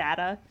and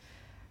data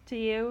to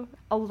you.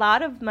 A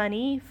lot of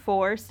money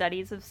for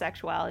studies of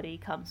sexuality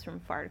comes from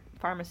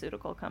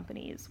pharmaceutical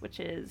companies,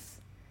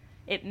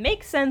 it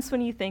makes sense when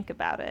you think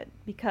about it,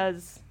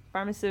 because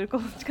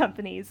pharmaceutical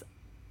companies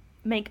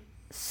make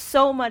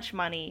so much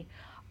money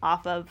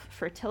off of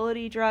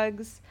fertility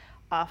drugs,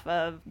 off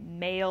of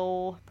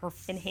male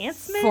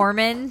enhancement.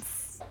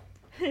 Performance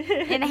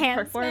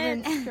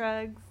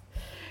drugs.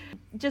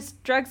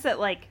 Just drugs that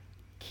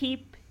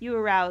keep you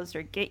aroused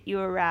or get you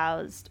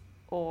aroused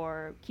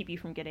or keep you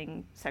from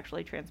getting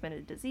sexually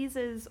transmitted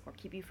diseases or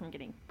keep you from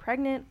getting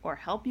pregnant or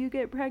help you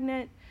get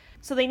pregnant.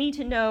 So they need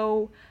to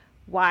know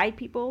why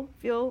people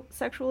feel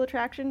sexual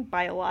attraction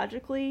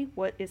biologically,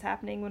 what is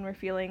happening when we're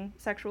feeling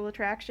sexual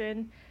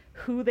attraction,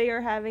 who they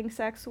are having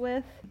sex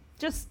with,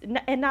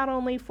 and not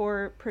only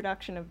for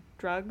production of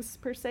drugs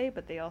per se,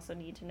 but they also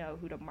need to know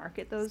who to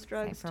market those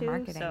drugs to.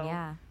 Marketing, so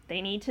yeah.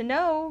 They need to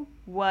know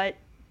what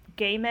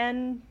gay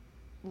men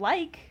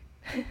like,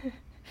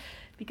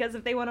 because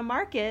if they want to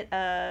market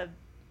a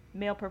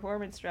male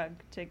performance drug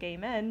to gay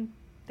men,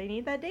 they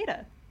need that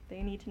data.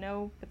 They need to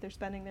know if they're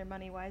spending their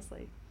money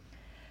wisely.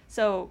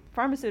 So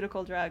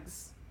pharmaceutical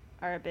drugs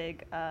are a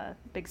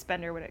big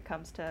spender when it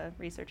comes to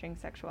researching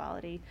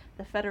sexuality.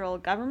 The federal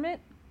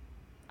government,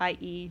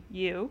 i.e.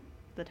 you,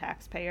 the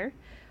taxpayer,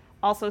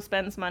 also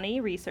spends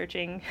money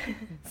researching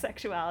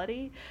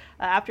sexuality.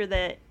 After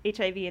the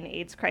HIV and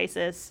AIDS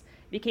crisis,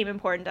 it became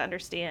important to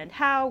understand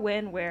how,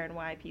 when, where, and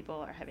why people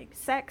are having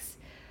sex,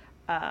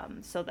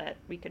 so that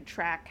we could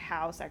track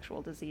how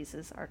sexual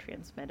diseases are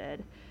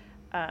transmitted.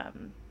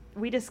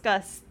 We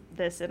discussed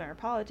this in our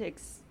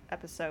politics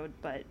episode,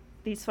 but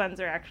these funds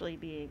are actually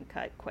being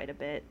cut quite a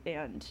bit,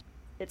 and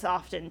it's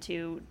often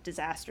to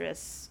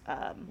disastrous,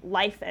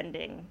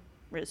 life-ending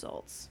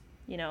results.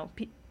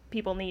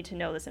 People need to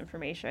know this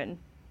information,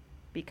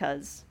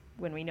 because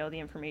when we know the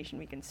information,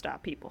 we can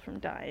stop people from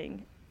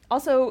dying.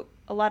 Also,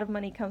 a lot of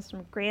money comes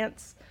from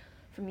grants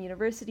from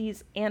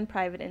universities and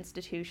private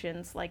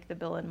institutions like the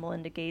Bill and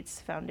Melinda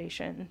Gates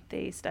Foundation.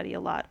 They study a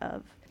lot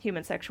of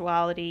human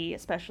sexuality,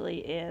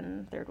 especially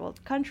in third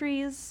world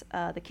countries.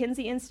 The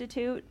Kinsey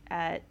Institute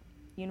at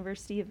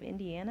University of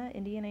Indiana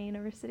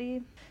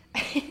University.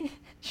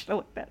 Should have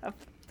looked that up.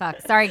 Fuck.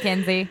 Sorry,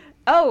 Kinsey.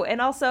 Oh,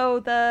 and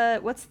also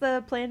what's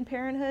the Planned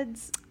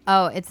Parenthood's?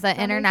 Oh, it's the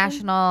Foundation?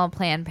 International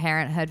Planned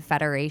Parenthood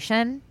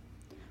Federation,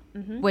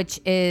 which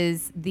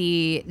is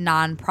the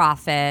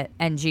nonprofit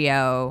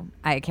NGO.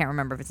 I can't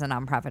remember if it's a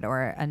nonprofit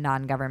or a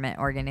non-government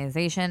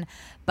organization,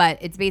 but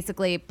it's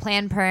basically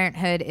Planned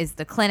Parenthood is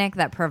the clinic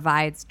that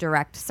provides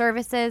direct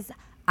services.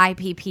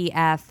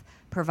 IPPF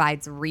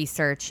provides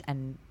research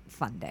and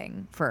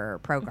funding for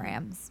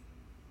programs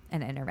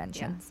and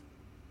interventions.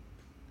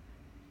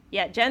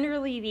 Yeah,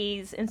 generally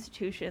these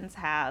institutions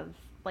have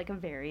a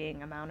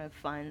varying amount of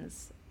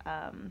funds,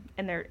 and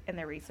they're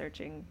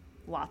researching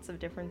lots of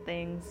different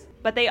things,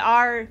 but they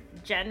are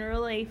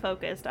generally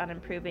focused on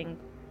improving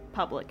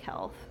public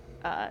health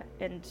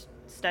and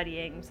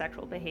studying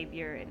sexual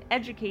behavior and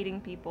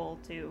educating people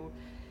to,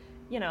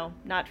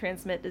 not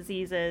transmit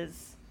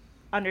diseases,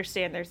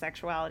 understand their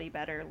sexuality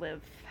better,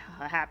 live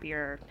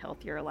happier,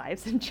 healthier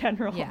lives in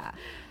general. Yeah.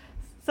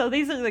 So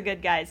these are the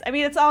good guys. I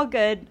mean, it's all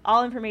good.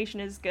 All information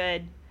is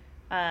good,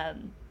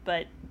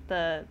 but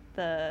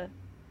the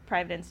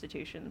private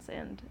institutions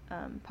and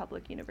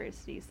public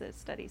universities that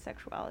study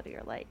sexuality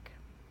are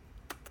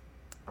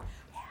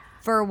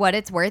For what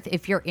it's worth,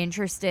 if you're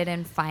interested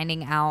in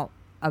finding out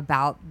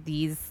about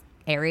these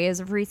areas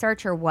of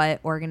research or what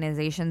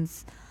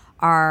organizations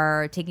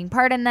are taking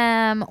part in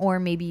them, or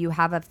maybe you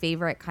have a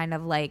favorite kind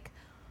of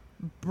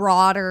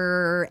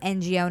broader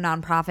NGO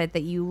nonprofit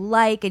that you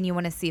like and you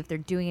want to see if they're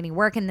doing any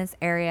work in this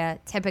area,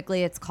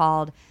 typically it's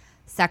called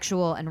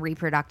Sexual and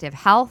Reproductive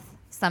Health,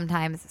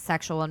 sometimes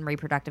Sexual and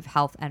Reproductive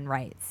Health and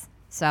Rights.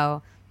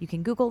 So you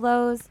can Google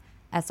those,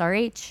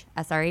 SRH,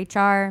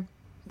 SRHR.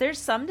 There's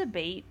some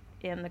debate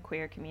in the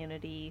queer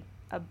community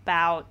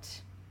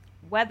about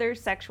whether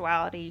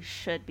sexuality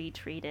should be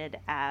treated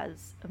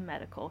as a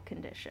medical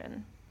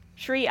condition.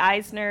 Sri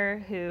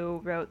Eisner,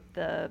 who wrote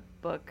the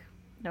book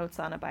Notes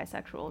on a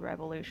Bisexual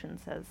Revolution,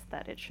 says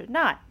that it should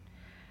not.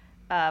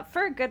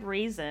 for a good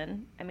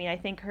reason. I mean, I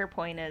think her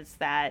point is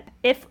that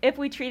if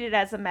we treat it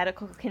as a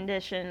medical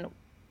condition,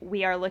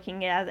 we are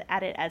looking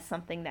at it as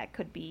something that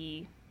could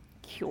be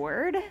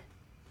cured,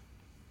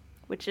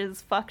 which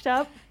is fucked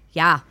up.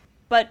 Yeah.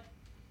 But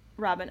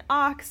Robin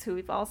Ochs, who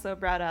we've also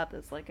brought up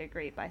as like a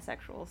great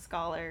bisexual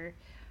scholar,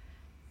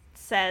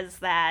 says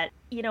that,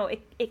 you know,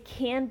 it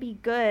can be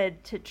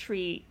good to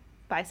treat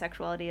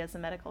bisexuality as a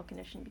medical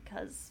condition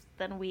because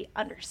then we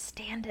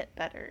understand it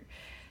better.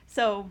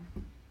 So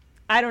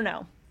I don't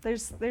know.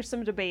 There's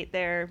some debate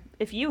there.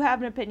 If you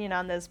have an opinion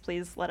on this,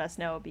 please let us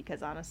know,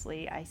 because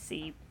honestly, I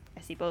see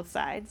both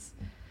sides.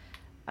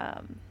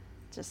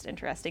 Just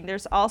interesting.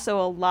 There's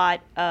also a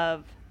lot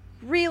of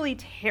really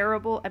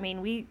terrible. I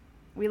mean, we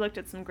looked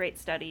at some great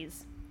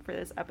studies for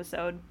this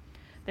episode.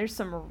 There's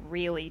some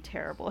really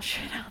terrible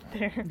shit out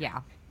there.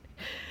 Yeah.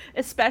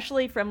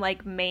 Especially from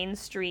like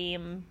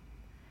mainstream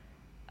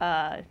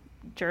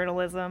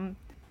journalism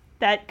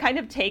that kind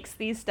of takes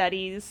these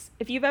studies.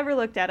 If you've ever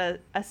looked at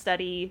a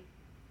study,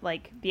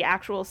 like the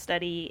actual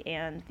study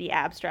and the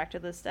abstract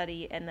of the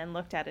study, and then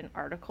looked at an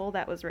article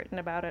that was written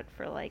about it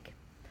for like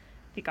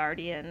The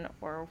Guardian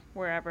or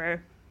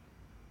wherever,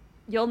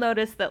 you'll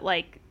notice that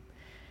like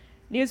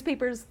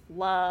newspapers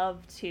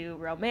love to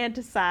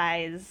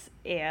romanticize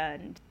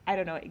and, I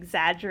don't know,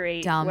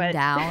 exaggerate Dumb what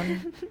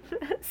down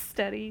the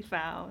study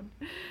found.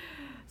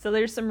 So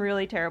there's some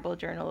really terrible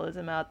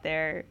journalism out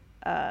there.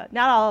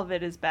 Not all of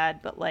it is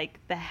bad, but like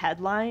the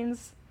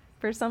headlines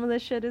for some of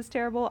this shit is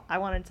terrible. I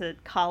wanted to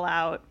call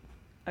out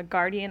a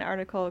Guardian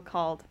article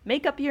called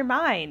 "Make Up Your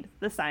Mind: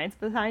 The Science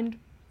Behind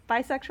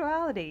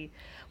Bisexuality,"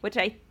 which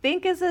I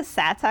think is a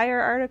satire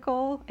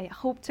article. I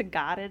hope to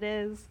God it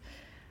is.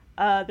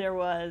 There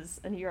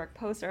was a New York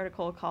Post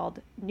article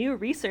called "New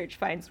Research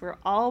Finds We're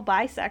All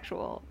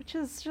Bisexual," which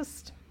is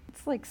just,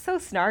 it's like so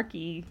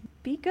snarky.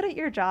 Be good at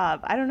your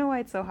job. I don't know why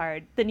it's so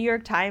hard. The New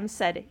York Times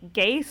said,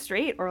 "Gay,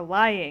 straight, or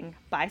lying?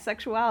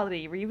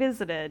 Bisexuality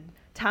revisited."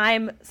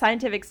 Time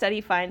scientific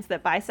study finds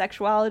that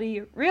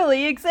bisexuality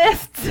really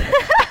exists.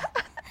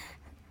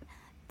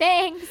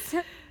 Thanks.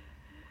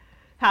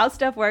 How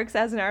Stuff Works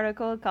has an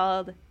article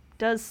called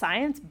 "Does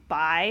Science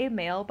Buy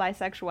Male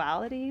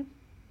Bisexuality?"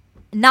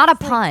 Not a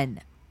pun,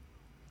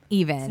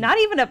 even. It's not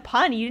even a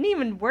pun. You didn't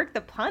even work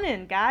the pun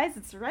in, guys.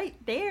 It's right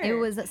there. It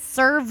was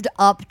served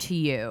up to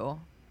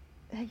you.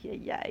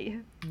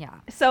 Yeah.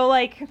 So,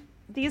 like,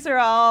 these are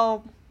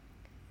all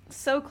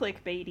so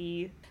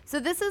clickbaity.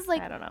 So this is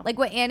like, I don't know. Like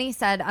what Annie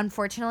said,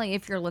 unfortunately,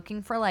 if you're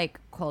looking for like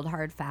cold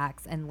hard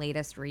facts and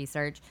latest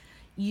research,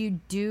 you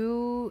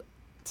do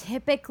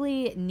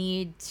typically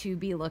need to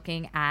be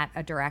looking at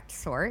a direct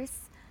source.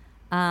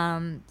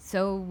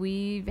 So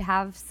we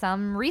have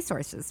some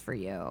resources for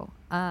you.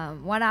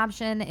 One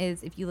option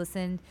is if you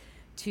listen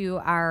to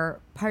our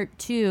part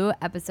 2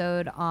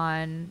 episode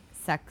on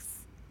sex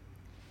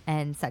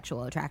and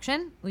sexual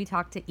attraction. We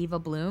talked to Eva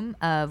Bloom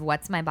of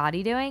What's My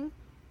Body Doing?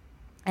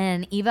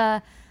 And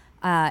Eva,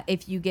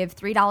 if you give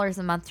 $3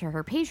 a month to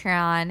her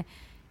Patreon,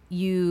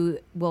 you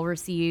will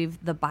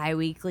receive the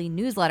bi-weekly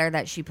newsletter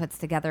that she puts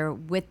together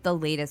with the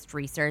latest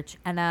research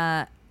and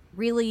a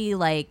really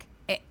like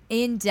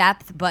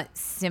in-depth but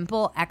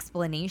simple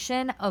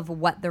explanation of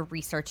what the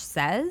research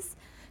says.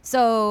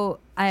 So,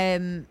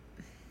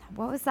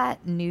 what was that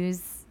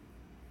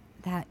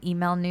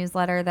email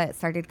newsletter that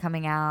started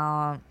coming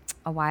out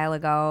a while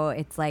ago?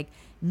 It's like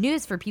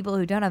news for people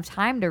who don't have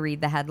time to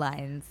read the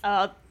headlines.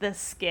 Oh, The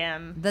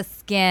Skim. The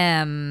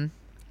Skim.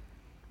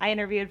 I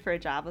interviewed for a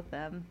job with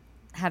them.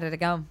 How did it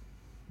go?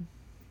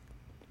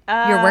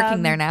 You're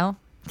working there now?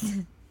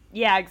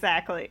 Yeah,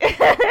 exactly.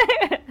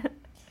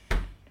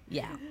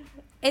 Yeah.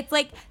 It's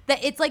like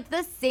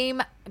the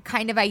same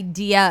kind of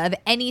idea of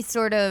any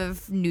sort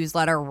of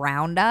newsletter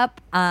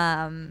roundup.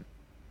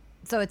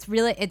 So it's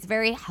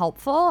very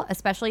helpful,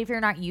 especially if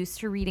you're not used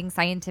to reading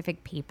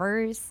scientific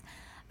papers.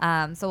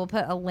 So we'll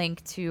put a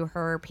link to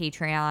her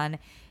Patreon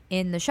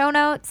in the show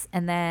notes,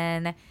 and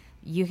then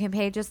you can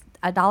pay just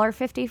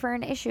 $1.50 for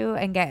an issue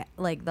and get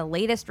like the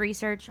latest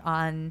research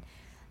on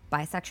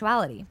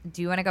bisexuality.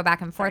 Do you want to go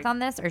back and forth on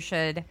this, or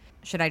should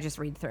I just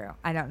read through?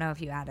 I don't know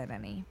if you added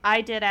any.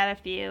 I did add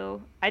a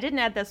few. I didn't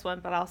add this one,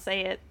 but I'll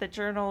say it. The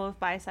Journal of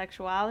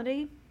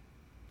Bisexuality.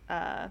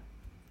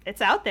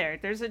 It's out there.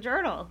 There's a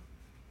journal.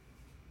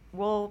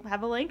 We'll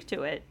have a link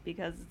to it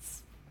because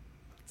it's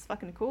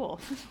fucking cool.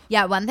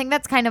 Yeah, one thing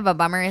that's kind of a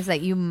bummer is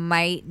that you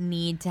might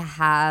need to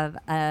have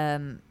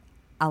a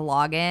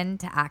login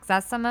to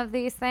access some of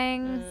these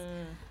things.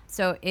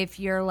 So if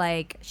you're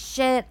like,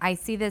 shit, I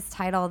see this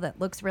title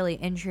that looks really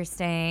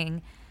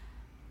interesting,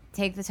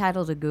 take the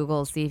title to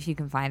Google, see if you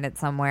can find it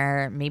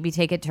somewhere. Maybe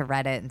take it to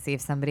Reddit and see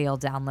if somebody will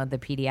download the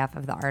PDF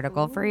of the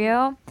article for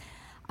you.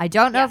 I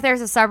don't know if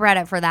there's a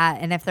subreddit for that,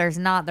 and if there's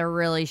not, there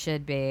really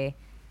should be.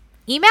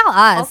 Email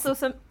us.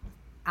 Also,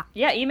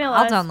 email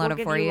I'll us. download We'll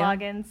it for give you.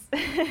 Logins.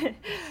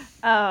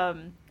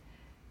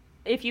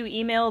 If you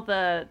email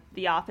the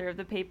author of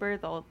the paper,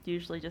 they'll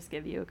usually just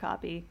give you a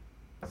copy.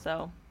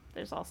 So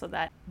there's also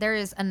that. There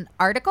is an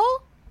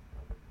article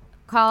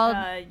called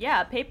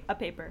a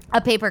paper.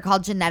 A paper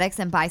called Genetics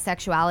and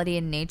Bisexuality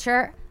in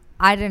Nature.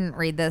 I didn't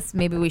read this.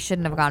 Maybe we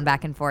shouldn't have gone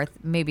back and forth.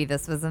 Maybe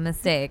this was a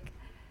mistake.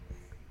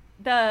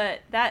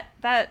 That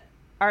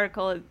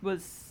article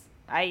was,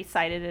 I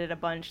cited it a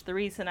bunch. The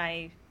reason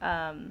I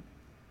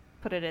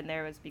put it in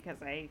there was because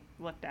I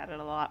looked at it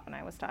a lot when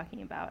I was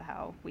talking about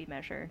how we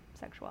measure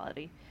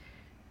sexuality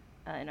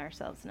in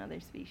ourselves and other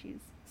species.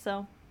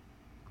 So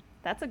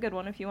that's a good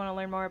one if you want to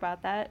learn more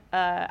about that.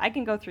 I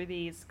can go through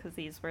these because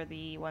these were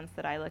the ones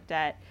that I looked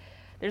at.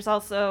 There's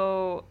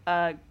also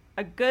a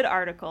good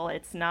article.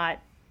 It's not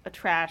a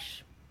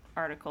trash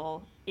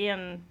article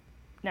in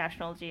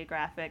National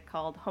Geographic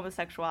called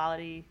Homosexual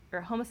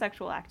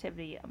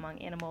Activity Among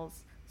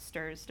Animals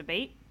Stirs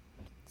Debate.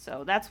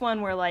 So that's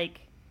one where,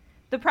 like,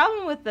 the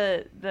problem with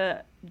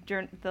the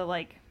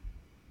like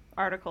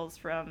articles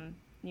from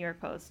New York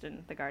Post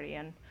and The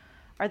Guardian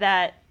are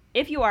that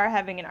if you are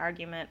having an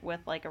argument with,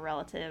 like, a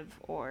relative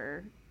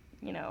or,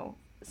 you know,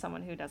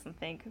 someone who doesn't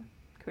think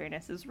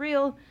queerness is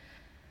real,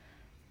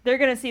 they're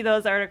going to see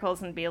those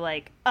articles and be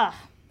like, ugh,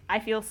 I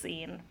feel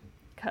seen,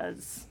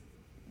 because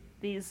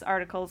these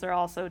articles are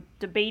also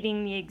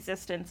debating the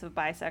existence of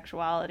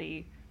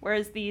bisexuality,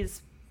 whereas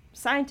these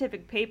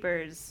scientific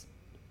papers,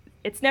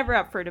 it's never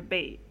up for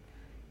debate.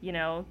 You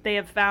know, they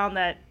have found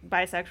that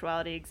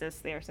bisexuality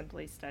exists. They are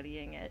simply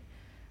studying it.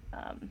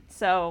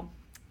 So,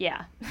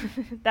 yeah,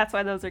 that's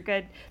why those are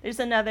good. There's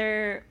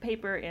another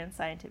paper in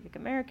Scientific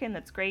American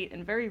that's great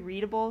and very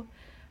readable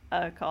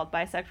called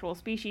Bisexual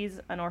Species,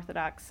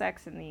 Unorthodox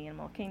Sex in the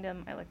Animal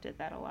Kingdom. I looked at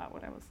that a lot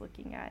when I was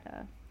looking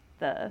at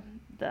the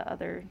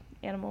other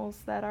animals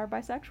that are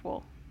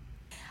bisexual.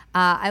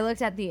 I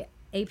looked at the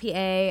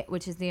APA,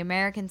 which is the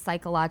American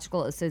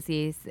Psychological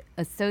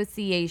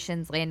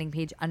Association's landing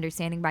page,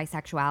 Understanding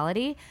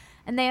Bisexuality.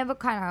 And they have a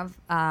kind of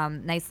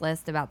nice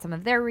list about some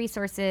of their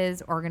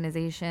resources,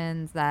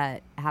 organizations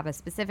that have a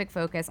specific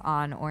focus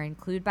on or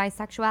include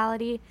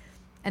bisexuality.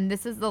 And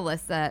this is the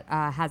list that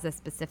has a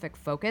specific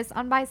focus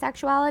on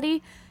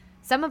bisexuality,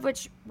 some of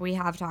which we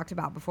have talked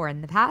about before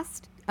in the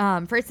past.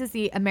 First is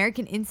the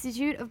American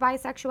Institute of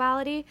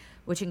Bisexuality,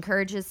 which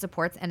encourages,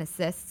 supports, and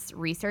assists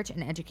research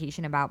and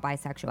education about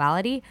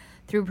bisexuality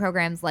through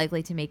programs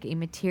likely to make a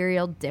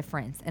material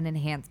difference and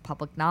enhance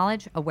public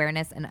knowledge,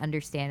 awareness, and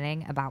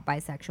understanding about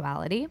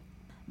bisexuality.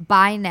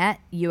 BiNet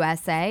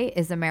USA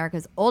is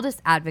America's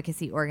oldest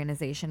advocacy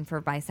organization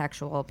for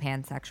bisexual,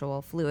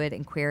 pansexual, fluid,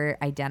 and queer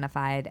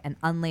identified and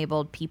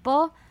unlabeled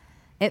people.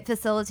 It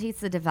facilitates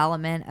the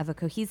development of a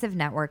cohesive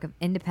network of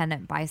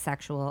independent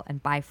bisexual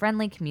and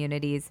bi-friendly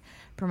communities,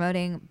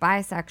 promoting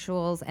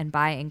bisexuals and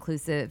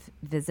bi-inclusive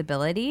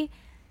visibility.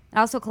 It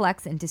also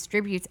collects and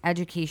distributes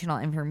educational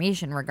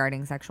information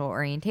regarding sexual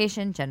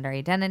orientation, gender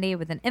identity,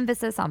 with an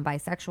emphasis on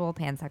bisexual,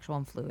 pansexual,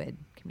 and fluid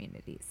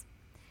communities.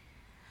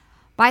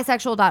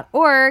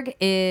 Bisexual.org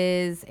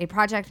is a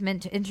project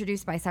meant to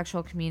introduce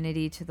bisexual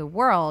community to the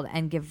world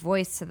and give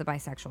voice to the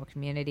bisexual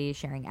community,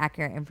 sharing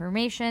accurate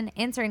information,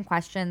 answering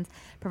questions,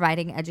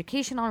 providing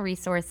educational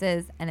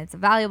resources, and it's a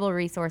valuable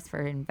resource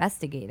for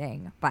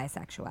investigating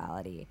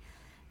bisexuality,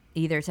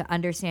 either to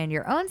understand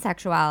your own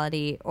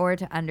sexuality or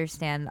to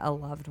understand a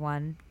loved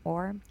one,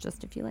 or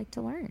just if you like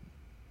to learn.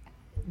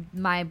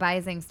 My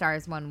Bising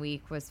Stars 1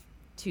 week was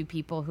two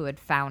people who had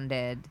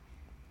founded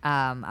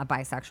a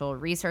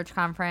bisexual research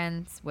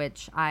conference,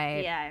 which I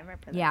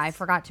remember this. Yeah, I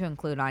forgot to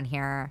include on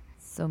here,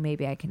 so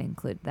maybe I can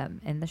include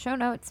them in the show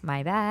notes.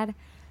 My bad.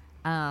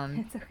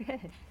 It's okay.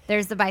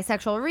 There's the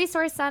Bisexual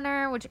Resource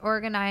Center, which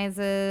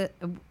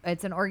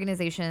it's an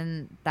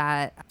organization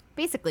that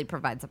basically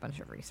provides a bunch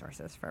of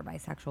resources for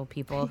bisexual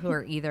people who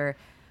are either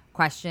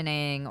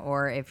questioning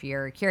or if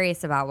you're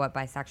curious about what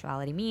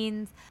bisexuality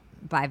means.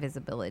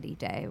 Bi-Visibility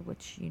Day,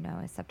 which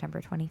is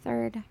September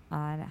 23rd.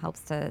 And it helps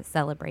to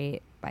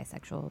celebrate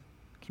bisexual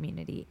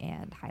community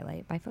and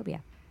highlight biphobia.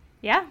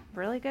 Yeah,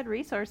 really good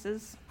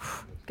resources.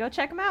 Go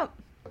check them out.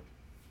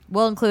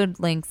 We'll include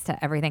links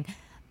to everything.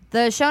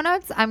 The show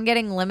notes I'm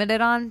getting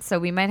limited on, so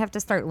we might have to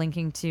start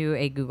linking to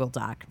a Google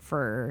Doc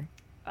for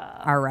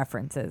our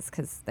references,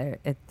 because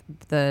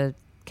the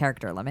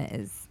character limit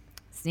is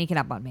sneaking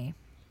up on me.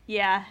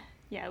 Yeah,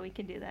 we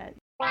can do that.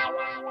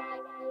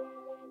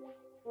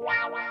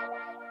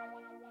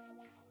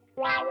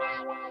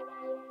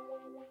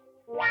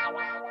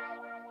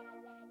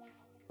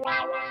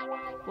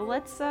 Well,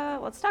 let's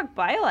talk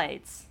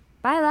bylights.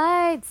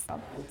 Bylights.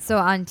 So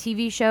on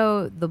TV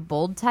show The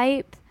Bold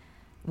Type,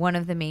 one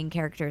of the main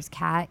characters,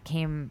 Kat,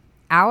 came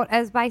out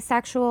as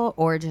bisexual,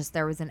 or just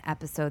there was an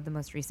episode, the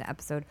most recent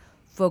episode,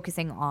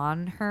 focusing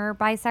on her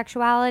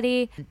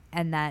bisexuality,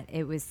 and that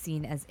it was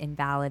seen as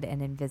invalid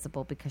and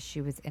invisible because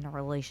she was in a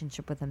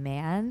relationship with a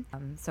man.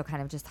 So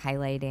kind of just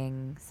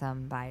highlighting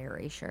some bi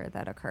erasure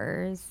that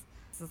occurs.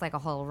 This is like a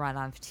whole run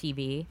on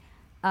TV.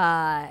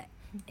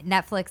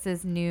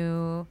 Netflix's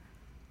new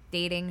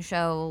dating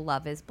show,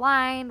 Love is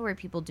Blind, where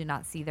people do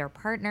not see their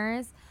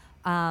partners.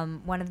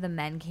 One of the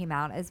men came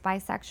out as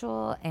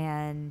bisexual,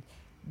 and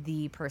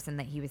the person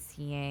that he was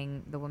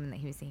seeing, the woman that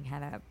he was seeing,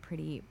 had a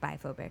pretty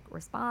biphobic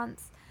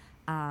response.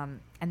 And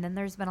then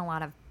there's been a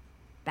lot of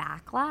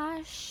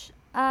backlash.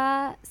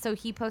 So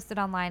he posted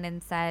online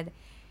and said,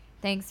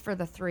 "Thanks for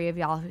the 3 of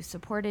y'all who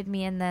supported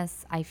me in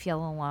this. I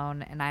feel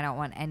alone and I don't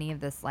want any of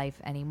this life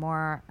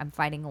anymore. I'm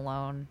fighting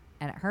alone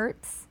and it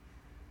hurts."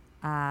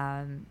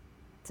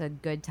 It's a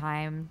good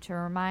time to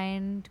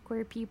remind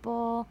queer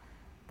people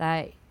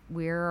that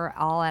we're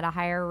all at a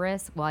higher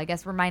risk. Well, I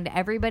guess remind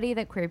everybody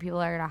that queer people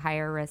are at a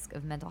higher risk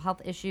of mental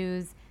health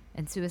issues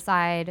and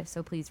suicide.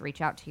 So please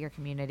reach out to your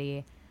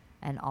community.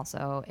 And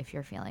also, if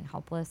you're feeling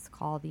helpless,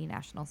 call the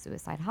National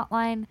Suicide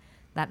Hotline.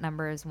 That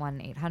number is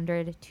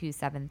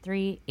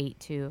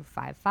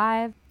 1-800-273-8255.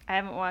 I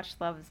haven't watched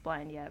Love is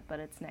Blind yet, but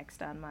it's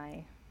next on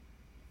my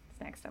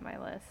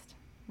list.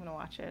 I'm gonna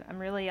watch it. I'm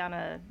really on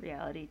a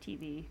reality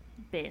TV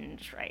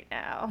binge right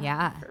now.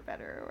 Yeah. For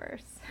better or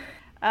worse.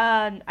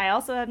 I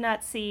also have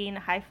not seen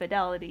High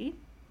Fidelity,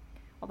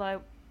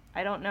 although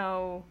I don't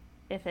know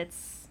if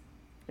is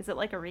it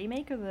like a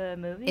remake of the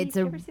movie? Did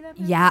you ever see that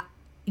movie? Yeah.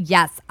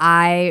 Yes,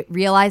 I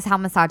realize how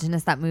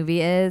misogynist that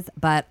movie is,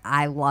 but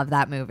I love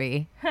that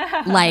movie.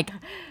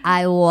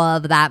 I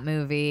love that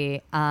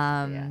movie.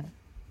 Yeah.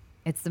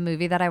 It's the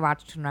movie that I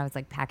watched when I was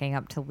like packing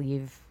up to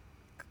leave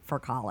for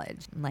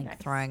college, and like Nice.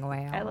 throwing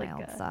away all like my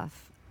old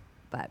stuff.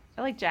 But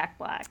I like Jack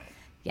Black.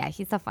 yeah,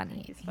 he's a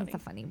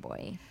funny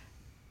boy.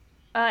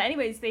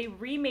 Anyways, they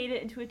remade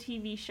it into a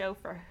TV show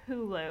for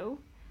Hulu.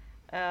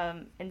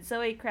 And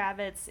Zoe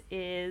Kravitz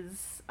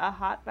is a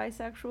hot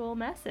bisexual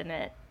mess in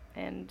it,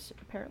 and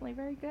apparently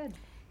very good.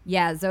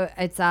 Yeah, so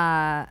it's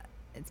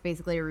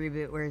basically a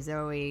reboot where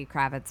Zoe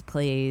Kravitz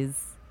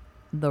plays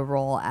the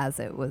role as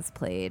it was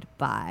played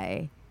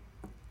by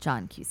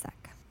John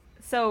Cusack.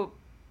 So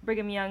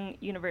Brigham Young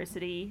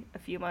University a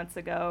few months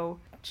ago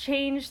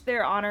changed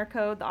their honor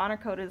code. The honor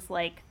code is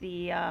like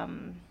the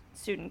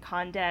student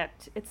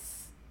conduct.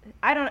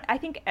 I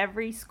think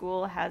every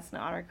school has an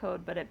honor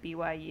code, but at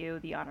BYU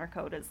the honor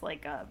code is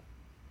like a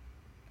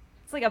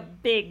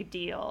big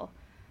deal.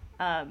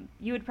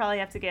 You would probably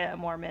have to get a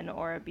Mormon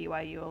or a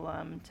BYU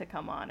alum to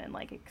come on and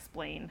like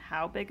explain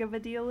how big of a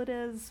deal it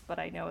is, but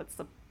I know it's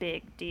a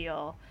big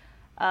deal.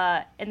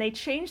 And they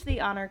changed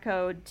the honor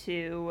code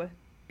to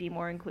be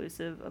more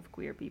inclusive of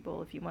queer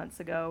people a few months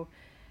ago.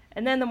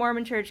 And then the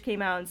Mormon Church came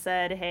out and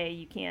said, hey,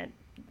 you can't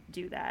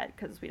do that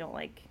because we don't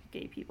like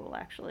gay people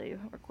actually,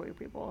 or queer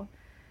people.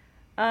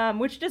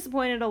 Which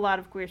disappointed a lot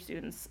of queer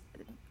students,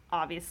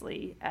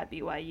 obviously, at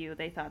BYU.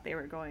 They thought they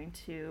were going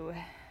to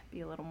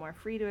be a little more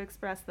free to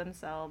express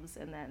themselves,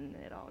 and then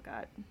it all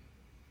got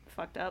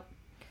fucked up.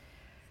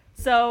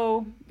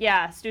 So,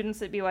 yeah,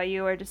 students at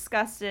BYU are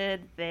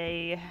disgusted.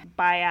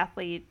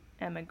 Biathlete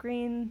Emma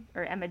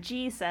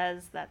G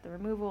says that the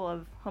removal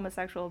of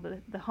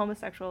the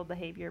homosexual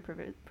behavior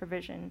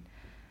provision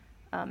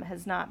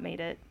has not made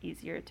it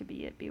easier to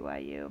be at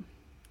BYU.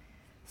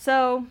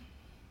 So,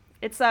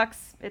 it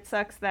sucks. It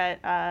sucks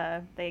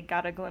that they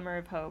got a glimmer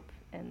of hope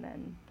and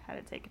then had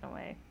it taken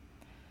away.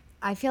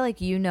 I feel like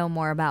you know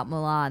more about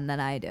Mulan than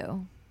I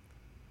do.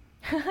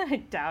 I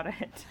doubt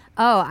it.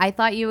 Oh, I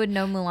thought you would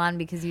know Mulan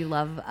because you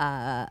love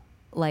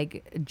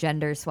like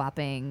gender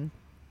swapping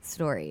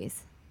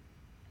stories.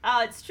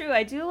 Oh, it's true.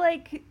 I do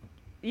like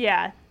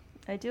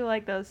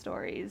those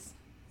stories.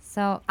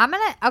 So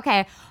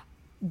okay,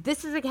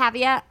 this is a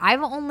caveat.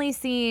 I've only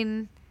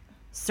seen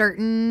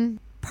certain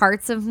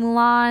parts of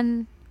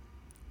Mulan.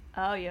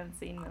 Oh, you haven't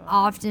seen Mulan.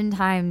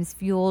 Oftentimes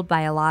fueled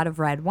by a lot of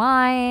red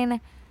wine.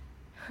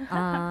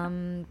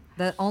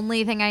 The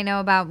only thing I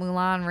know about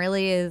Mulan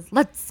really is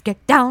 "Let's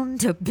get down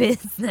to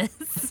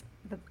business."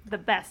 The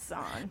best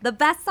song. The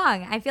best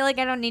song. I feel like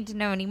I don't need to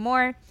know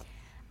anymore.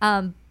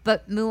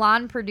 But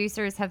Mulan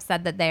producers have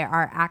said that they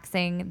are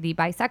axing the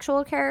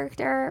bisexual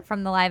character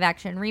from the live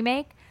action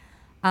remake.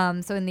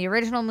 So in the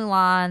original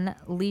Mulan,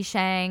 Li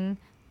Shang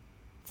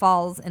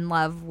falls in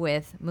love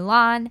with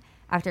Mulan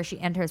after she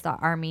enters the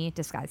army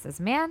disguised as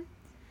a man.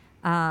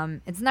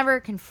 It's never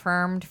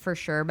confirmed for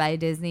sure by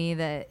Disney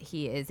that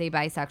he is a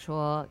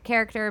bisexual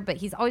character, but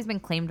he's always been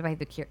claimed by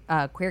the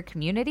queer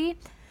community.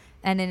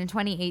 And in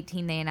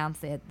 2018, they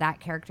announced that that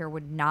character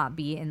would not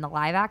be in the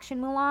live-action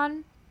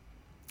Mulan.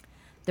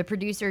 The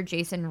producer,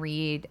 Jason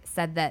Reed,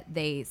 said that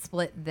they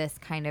split this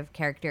kind of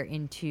character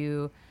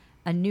into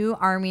a new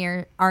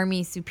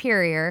army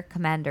superior,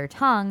 Commander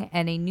Tung,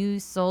 and a new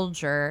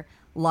soldier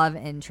love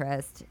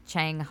interest,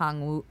 Chang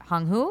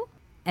Hong-hu.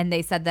 And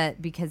they said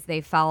that because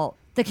they felt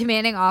the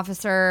commanding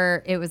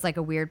officer, it was like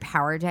a weird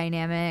power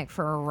dynamic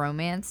for a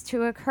romance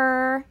to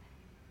occur,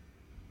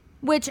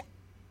 which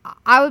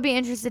I would be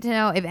interested to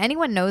know. If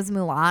anyone knows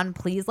Mulan,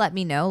 please let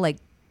me know. Like,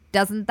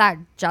 doesn't that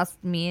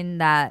just mean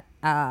that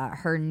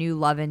her new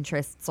love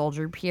interest,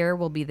 Soldier Peer,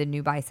 will be the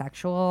new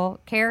bisexual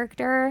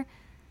character?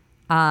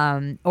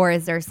 Or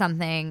is there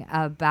something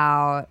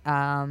about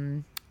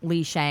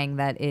Li Shang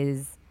that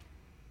is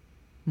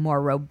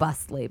more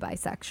robustly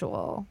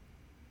bisexual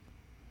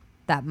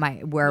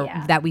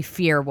that we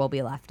fear will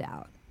be left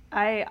out?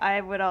 I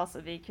would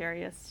also be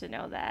curious to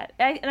know that.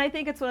 And I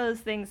think it's one of those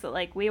things that,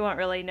 like, we won't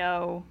really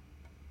know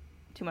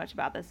too much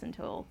about this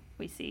until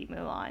we see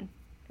Mulan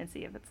and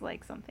see if it's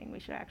like something we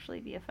should actually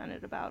be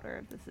offended about, or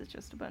if this is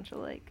just a bunch of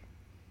like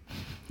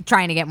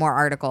trying to get more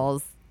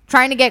articles,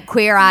 trying to get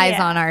queer eyes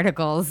Yeah. on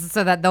articles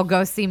so that they'll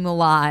go see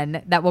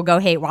Mulan, that will go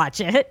hate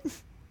watch it.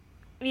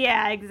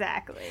 Yeah,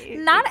 exactly.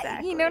 Not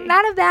exactly.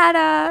 not a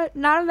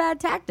bad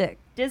tactic.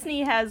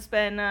 Disney has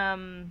been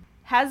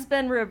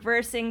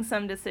reversing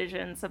some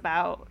decisions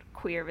about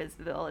queer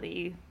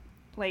visibility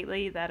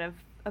lately that have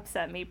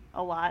upset me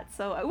a lot.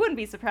 So I wouldn't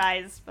be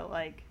surprised, but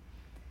like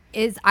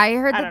I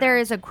heard I that there don't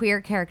know. is a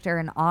queer character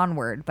in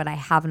Onward, but I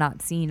have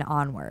not seen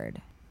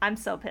Onward. I'm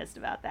so pissed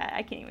about that.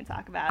 I can't even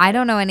talk about it. I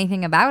don't know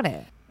anything about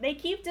it. They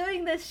keep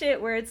doing this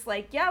shit where it's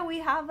like, yeah, we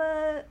have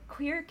a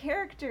queer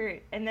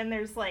character, and then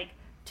there's like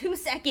 2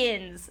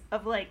 seconds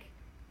of like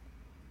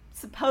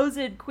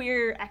supposed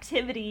queer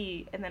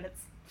activity, and then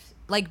it's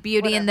Like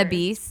Beauty and the Whatever.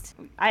 Beast.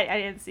 I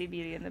didn't see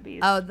Beauty and the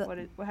Beast. Oh,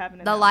 what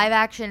happened in The that live one?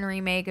 action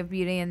remake of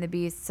Beauty and the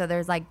Beast. So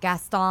there's like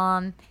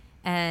Gaston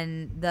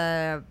and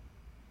the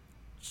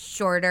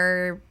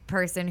shorter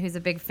person who's a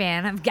big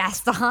fan of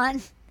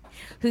Gaston,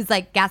 who's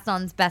like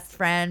Gaston's best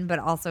friend, but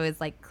also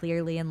is like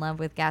clearly in love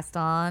with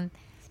Gaston.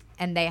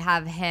 And they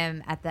have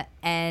him at the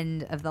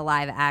end of the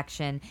live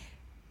action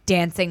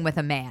dancing with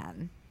a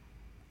man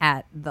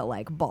at the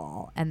like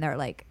ball. And they're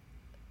like,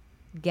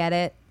 get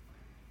it?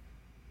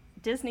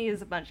 Disney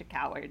is a bunch of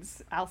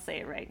cowards. I'll say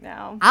it right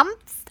now. I'm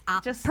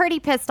Just- pretty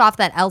pissed off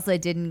that Elsa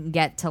didn't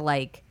get to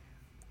like.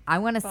 I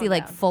want to see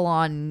like down. full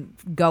on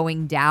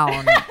going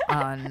down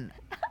on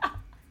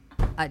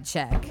a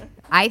chick.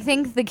 I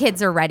think the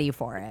kids are ready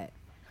for it.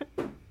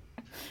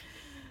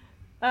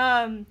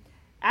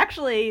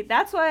 Actually,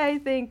 that's why I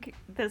think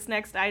this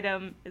next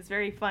item is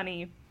very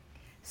funny.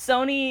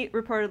 Sony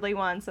reportedly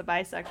wants a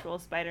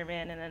bisexual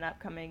Spider-Man in an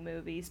upcoming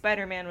movie.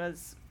 Spider-Man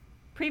was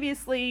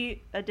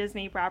previously a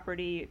Disney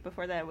property.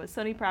 Before that, it was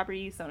Sony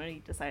property.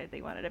 Sony decided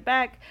they wanted it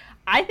back.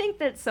 I think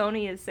that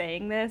Sony is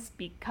saying this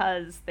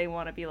because they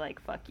want to be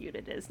like, fuck you to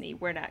Disney.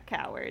 We're not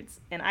cowards.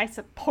 And I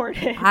support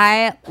it.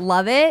 I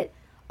love it.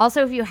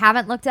 Also, if you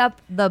haven't looked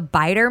up the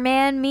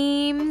Biter-Man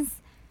memes,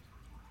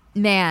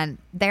 man,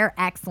 they're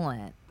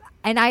excellent.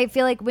 And I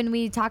feel like when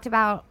we talked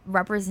about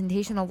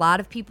representation, a lot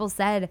of people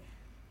said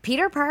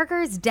Peter Parker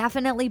is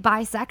definitely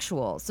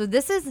bisexual. So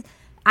this is,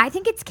 I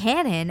think it's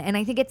canon, and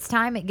I think it's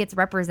time it gets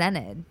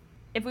represented.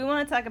 If we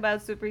want to talk about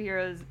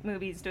superheroes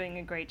movies doing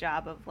a great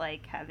job of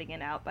like having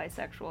an out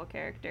bisexual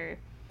character,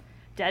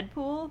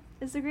 Deadpool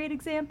is a great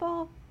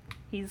example.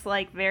 He's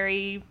like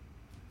very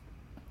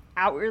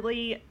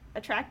outwardly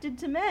attracted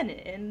to men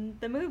in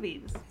the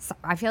movies. So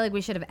I feel like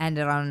we should have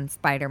ended on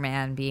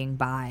Spider-Man being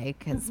bi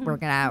because we're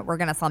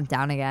gonna slump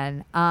down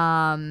again.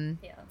 Yeah.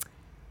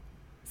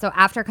 So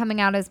after coming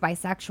out as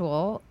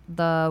bisexual,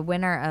 the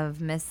winner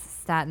of Miss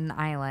Staten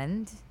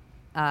Island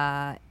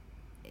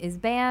is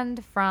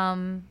banned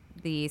from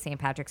the St.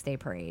 Patrick's Day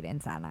parade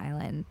in Staten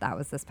Island. That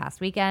was this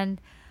past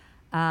weekend.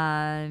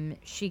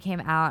 She came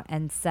out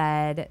and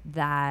said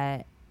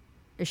that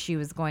she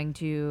was going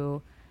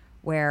to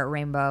wear a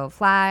rainbow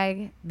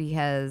flag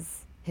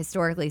because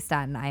historically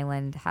Staten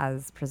Island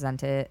has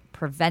prevented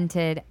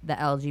the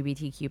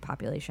LGBTQ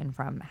population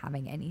from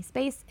having any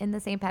space in the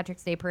St.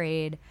 Patrick's Day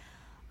parade.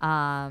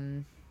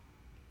 I'm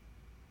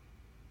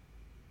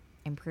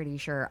pretty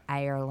sure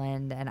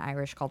Ireland and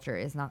Irish culture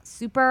is not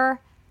super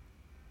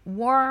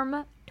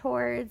warm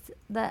towards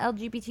the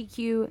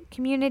LGBTQ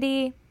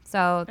community.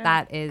 So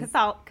that is,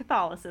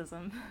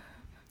 Catholicism.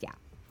 yeah,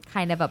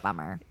 kind of a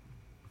bummer.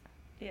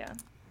 Yeah.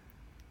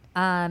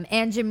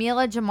 And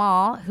Jamila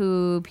Jamal,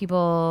 who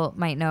people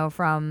might know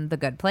from The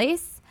Good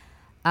Place,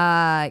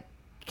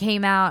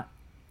 came out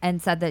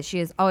and said that she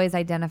has always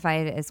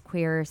identified as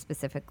queer,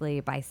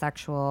 specifically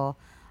bisexual.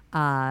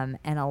 And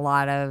a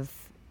lot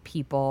of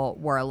people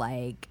were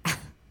like,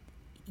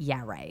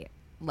 yeah, right.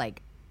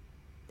 Like,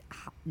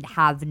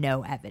 have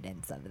no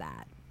evidence of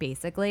that,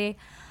 basically.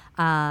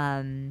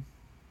 And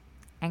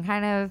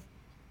kind of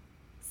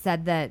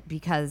said that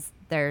because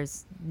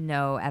there's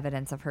no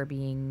evidence of her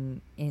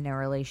being in a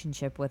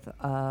relationship with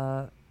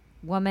a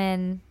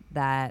woman,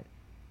 that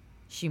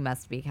she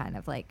must be kind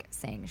of like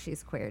saying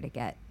she's queer to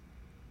get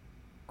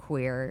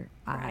queer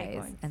Brag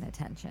eyes points. and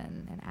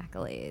attention and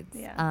accolades.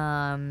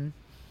 Yeah.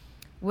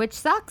 Which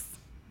sucks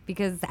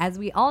because, as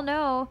we all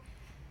know,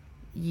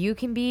 you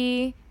can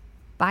be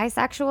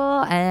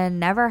bisexual and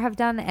never have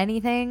done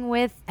anything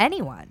with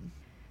anyone.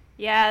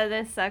 Yeah,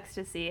 this sucks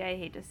to see. I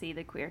hate to see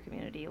the queer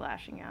community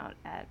lashing out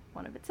at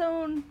one of its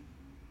own.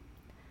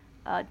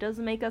 It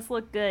doesn't make us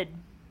look good.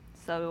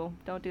 So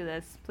don't do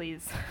this,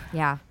 please.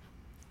 Yeah.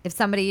 If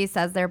somebody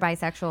says they're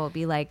bisexual,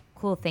 be like,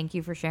 cool, thank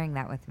you for sharing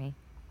that with me.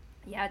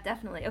 Yeah,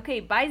 definitely.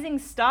 Okay, Bising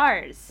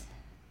Stars.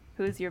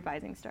 Who's your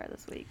Bising Star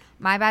this week?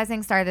 My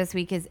Bising Star this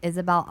week is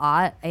Isabel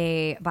Ott,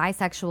 a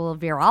bisexual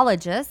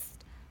virologist,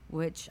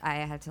 which I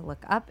had to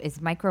look up, is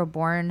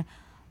Microborn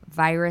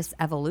Virus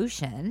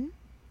Evolution,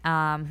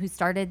 who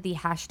started the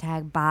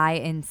hashtag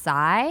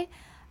BiInSci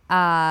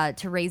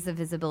to raise the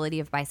visibility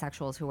of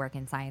bisexuals who work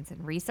in science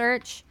and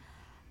research.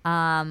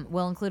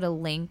 We'll include a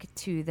link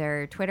to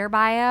their Twitter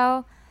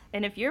bio.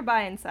 And if you're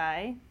bi and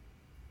sci,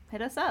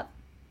 hit us up.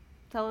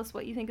 Tell us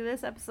what you think of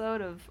this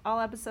episode, of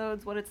all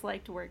episodes, what it's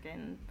like to work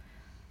in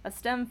a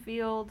STEM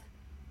field.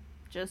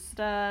 Just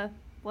let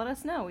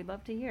us know. We'd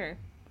love to hear.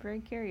 Very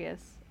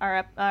curious.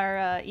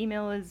 Our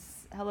email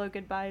is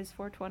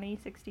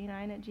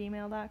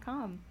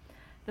hellogoodbyes42069@gmail.com.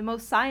 The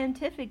most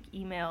scientific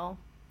email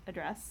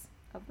address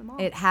of them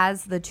all. It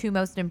has the two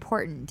most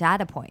important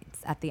data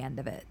points at the end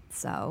of it.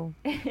 So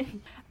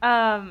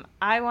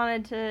I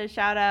wanted to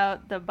shout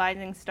out the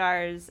Bising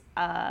Stars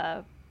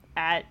at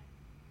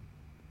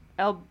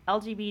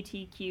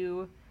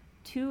LGBTQ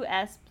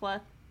 2S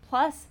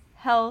plus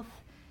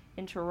health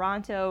in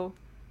Toronto,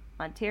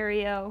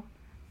 Ontario.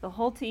 The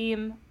whole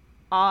team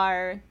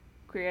are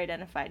queer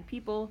identified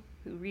people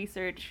who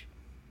research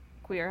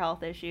queer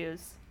health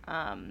issues,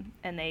 and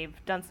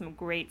they've done some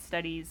great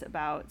studies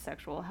about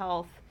sexual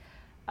health,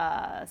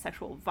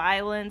 sexual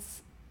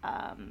violence,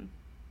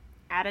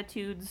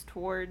 attitudes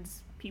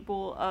towards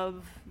people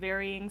of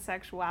varying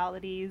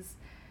sexualities,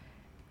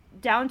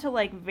 down to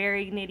like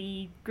very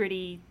nitty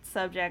gritty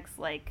subjects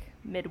like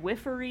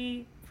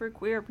midwifery for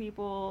queer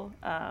people,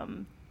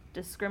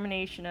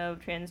 discrimination of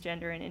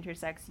transgender and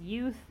intersex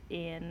youth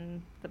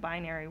in the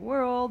binary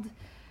world,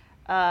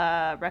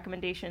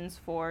 recommendations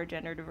for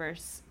gender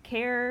diverse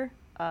care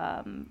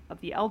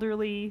of the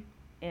elderly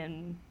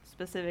in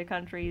specific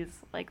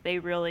countries. Like, they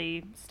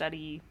really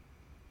study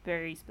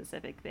very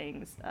specific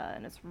things,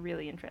 and it's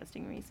really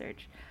interesting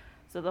research.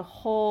 So the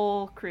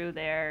whole crew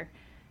there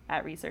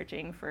at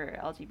researching for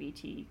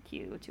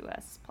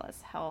LGBTQ2S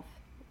plus health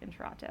in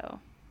Toronto,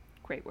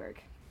 great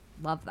work.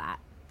 love that.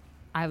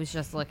 I was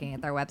just looking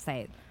at their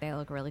website. They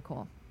look really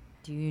cool.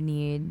 Do you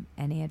need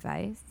any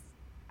advice?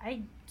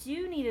 I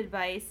do need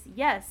advice,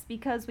 yes,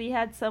 because we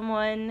had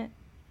someone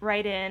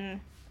write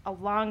in a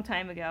long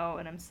time ago,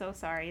 and I'm so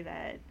sorry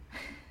that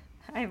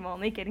I'm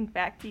only getting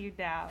back to you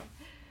now.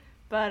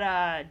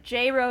 But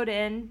Jay wrote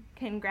in.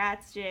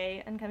 Congrats,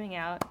 Jay, on coming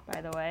out,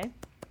 by the way.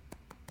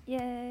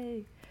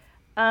 Yay.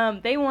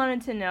 They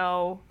wanted to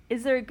know,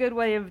 is there a good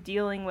way of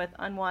dealing with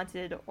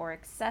unwanted or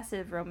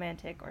excessive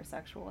romantic or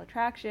sexual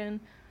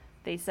attraction?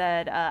 They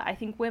said, I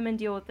think women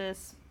deal with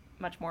this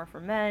much more for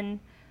men,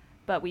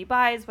 but we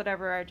bis,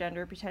 whatever our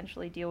gender,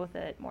 potentially deal with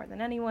it more than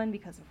anyone,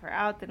 because if we're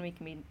out, then we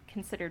can be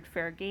considered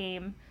fair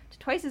game to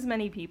twice as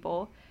many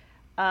people.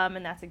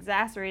 And that's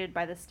exacerbated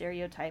by the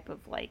stereotype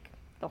of, like,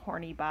 the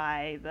horny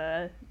bi,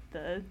 the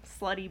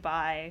slutty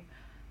bi.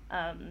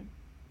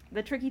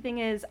 The tricky thing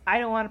is, I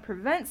don't want to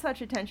prevent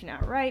such attention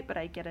outright, but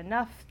I get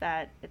enough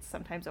that it's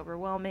sometimes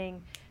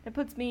overwhelming. It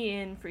puts me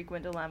in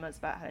frequent dilemmas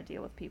about how to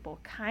deal with people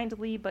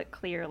kindly but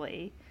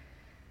clearly.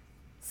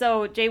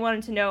 So Jay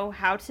wanted to know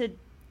how to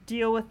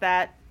deal with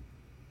that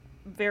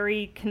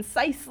very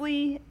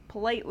concisely,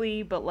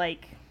 politely, but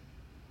like,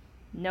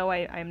 no,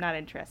 I'm not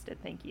interested,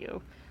 thank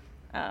you.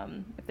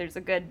 If there's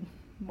a good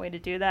way to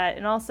do that.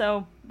 And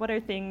also, what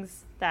are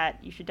things that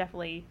you should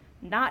definitely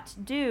not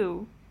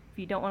do if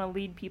you don't want to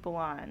lead people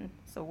on?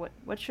 So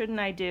what shouldn't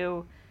I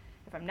do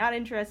if I'm not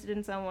interested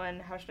in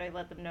someone? How should I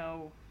let them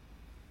know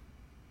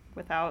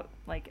without,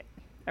 like,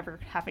 ever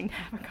having to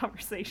have a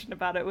conversation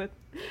about it with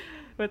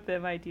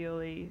them,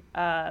 ideally?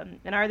 And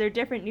are there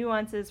different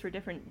nuances for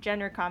different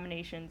gender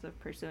combinations of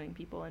pursuing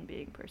people and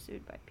being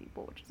pursued by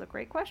people? Which is a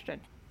great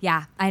question.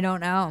 Yeah, I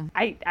don't know.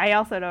 I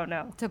also don't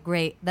know.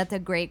 That's a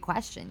great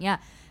question. Yeah.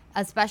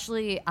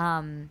 Especially,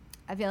 I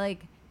feel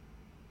like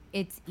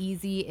it's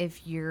easy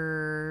if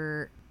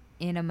you're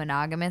in a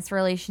monogamous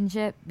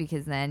relationship,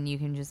 because then you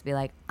can just be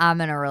like,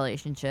 I'm in a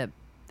relationship,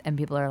 and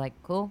people are like,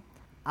 cool.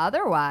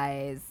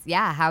 Otherwise,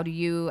 yeah, how do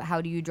you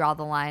draw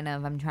the line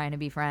of I'm trying to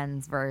be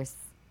friends versus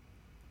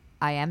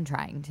I am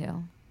trying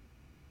to?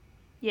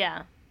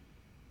 Yeah.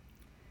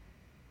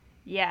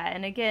 Yeah,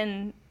 and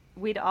again,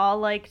 we'd all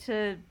like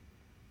to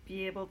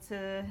be able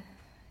to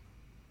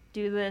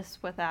do this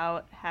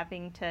without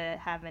having to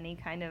have any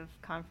kind of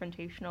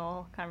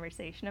confrontational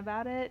conversation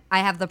about it. I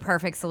have the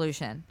perfect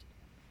solution.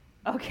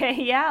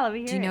 Okay, yeah, let me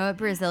hear it. Do you know what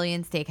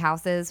Brazilian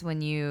steakhouse is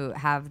when you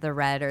have the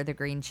red or the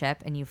green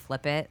chip and you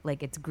flip it?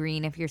 Like, it's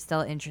green if you're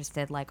still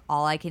interested, like,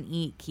 all I can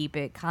eat, keep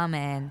it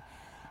coming.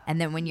 And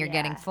then when you're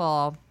getting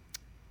full,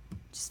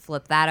 just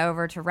flip that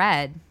over to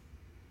red.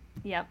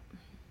 Yep.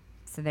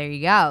 So there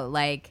you go.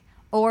 Like,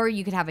 or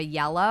you could have a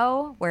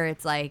yellow where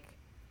it's like,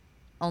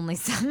 only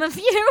some of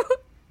you.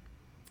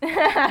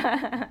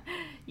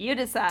 You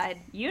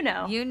decide. You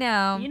know. You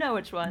know. You know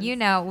which ones. You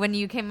know. When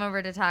you came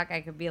over to talk, I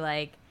could be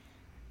like,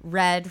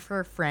 red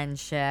for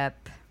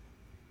friendship.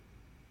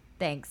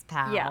 Thanks,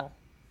 pal. Yeah.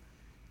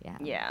 Yeah.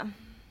 Yeah.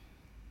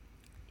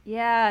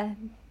 Yeah.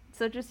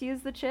 So just use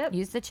the chip.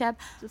 Use the chip.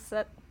 Just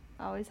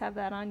always have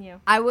that on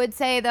you. I would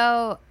say,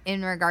 though,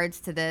 in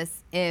regards to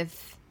this,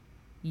 if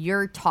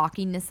you're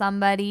talking to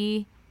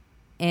somebody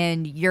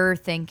and you're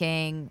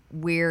thinking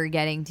we're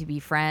getting to be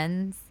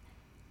friends,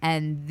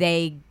 and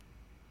they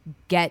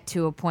get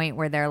to a point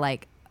where they're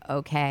like,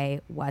 okay,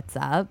 what's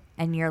up?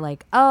 And you're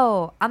like,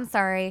 oh, I'm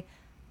sorry,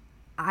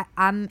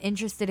 I'm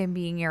interested in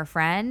being your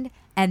friend.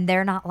 And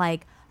they're not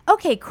like,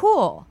 okay,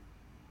 cool,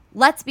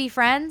 let's be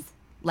friends.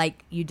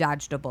 like you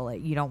dodged a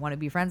bullet. You don't want to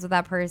be friends with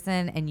that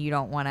person, and you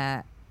don't want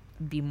to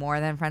be more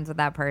than friends with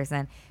that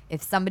person.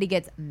 If somebody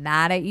gets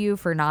mad at you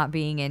for not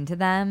being into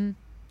them,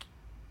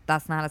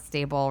 that's not a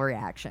stable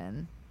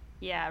reaction.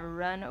 Yeah,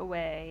 run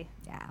away.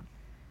 Yeah.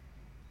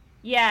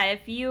 Yeah,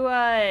 if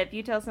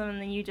you tell someone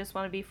that you just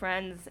want to be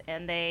friends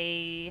and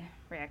they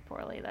react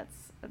poorly, that's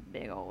a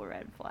big old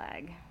red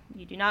flag.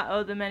 You do not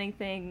owe them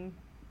anything,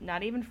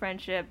 not even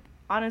friendship.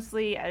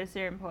 Honestly, at a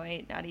certain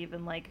point, not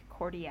even like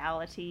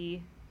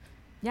cordiality.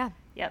 Yeah.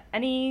 Yep.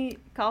 Any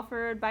call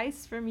for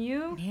advice from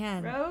you,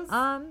 Man. Rose?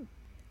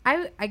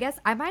 I guess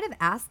I might have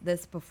asked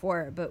this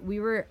before, but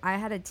I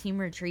had a team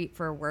retreat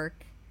for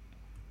work,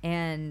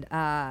 and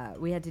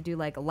we had to do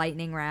like a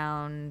lightning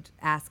round,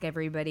 ask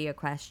everybody a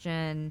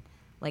question,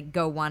 like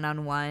go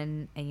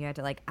one-on-one, and you had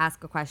to like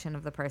ask a question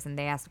of the person,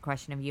 they asked a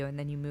question of you, and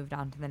then you moved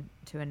on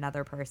to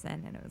another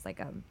person, and it was like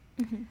a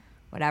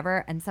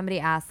whatever. And somebody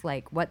asked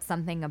like, what's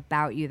something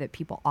about you that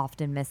people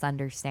often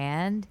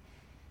misunderstand?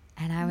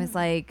 And I was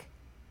like,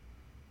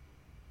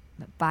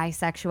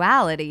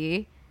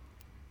 bisexuality.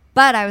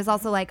 But I was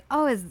also like,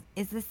 oh, is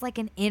this like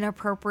an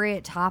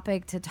inappropriate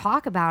topic to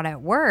talk about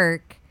at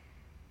work?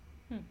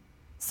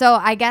 So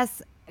I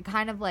guess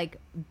kind of like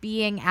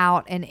being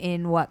out and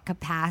in what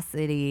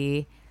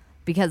capacity,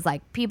 because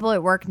like people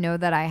at work know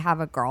that I have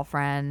a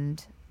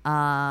girlfriend.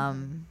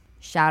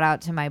 Shout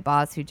out to my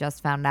boss who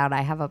just found out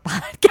I have a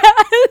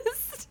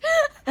podcast.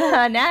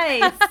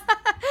 Nice.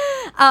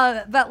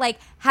 But like,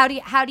 how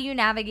do you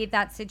navigate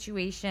that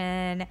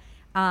situation?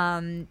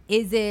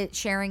 Is it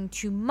sharing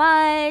too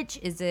much?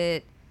 Is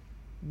it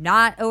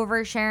not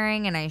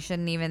oversharing and I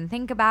shouldn't even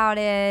think about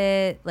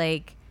it?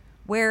 Like,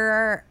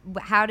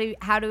 how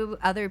do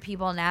other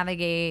people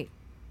navigate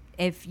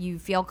if you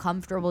feel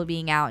comfortable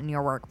being out in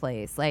your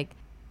workplace? Like,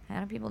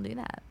 how do people do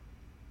that?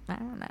 I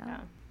don't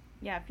know.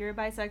 Yeah, if you're a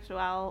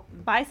bisexual.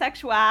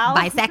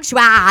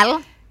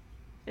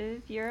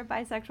 If you're a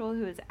bisexual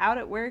who is out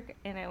at work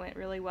and it went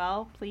really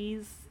well,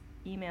 please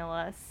email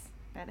us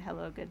at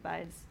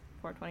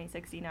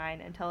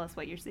hellogoodbyes42069 and tell us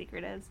what your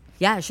secret is.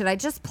 Yeah, should I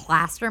just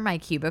plaster my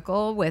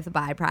cubicle with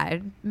bi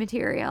pride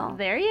material?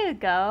 There you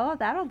go.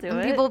 That'll do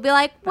it. People will be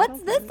like,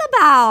 "What's this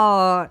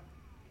about?"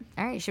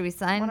 All right, should we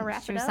sign?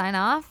 Should we sign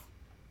off?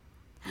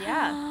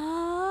 Yeah.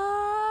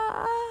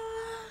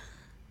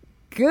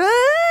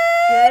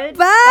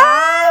 Goodbye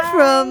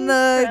from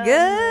the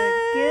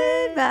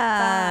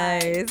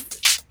Goodbyes.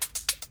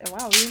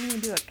 Wow, we didn't even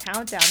do a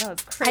countdown. That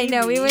was crazy. I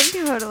know, we went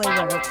totally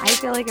rogue. I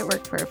feel like it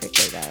worked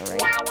perfectly though,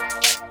 right?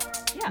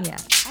 Yeah.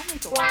 I'll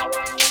make it.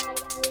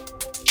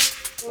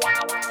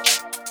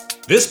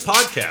 This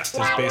podcast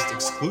is based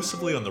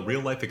exclusively on the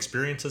real-life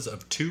experiences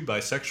of two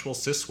bisexual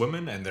cis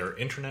women and their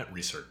internet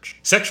research.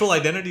 Sexual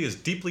identity is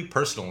deeply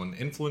personal and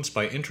influenced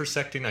by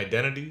intersecting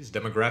identities,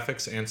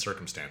 demographics, and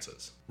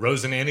circumstances.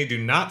 Rose and Annie do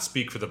not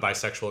speak for the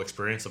bisexual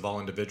experience of all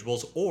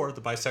individuals or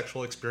the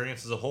bisexual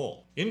experience as a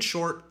whole. In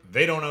short,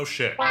 they don't know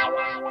shit.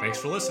 Thanks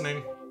for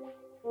listening.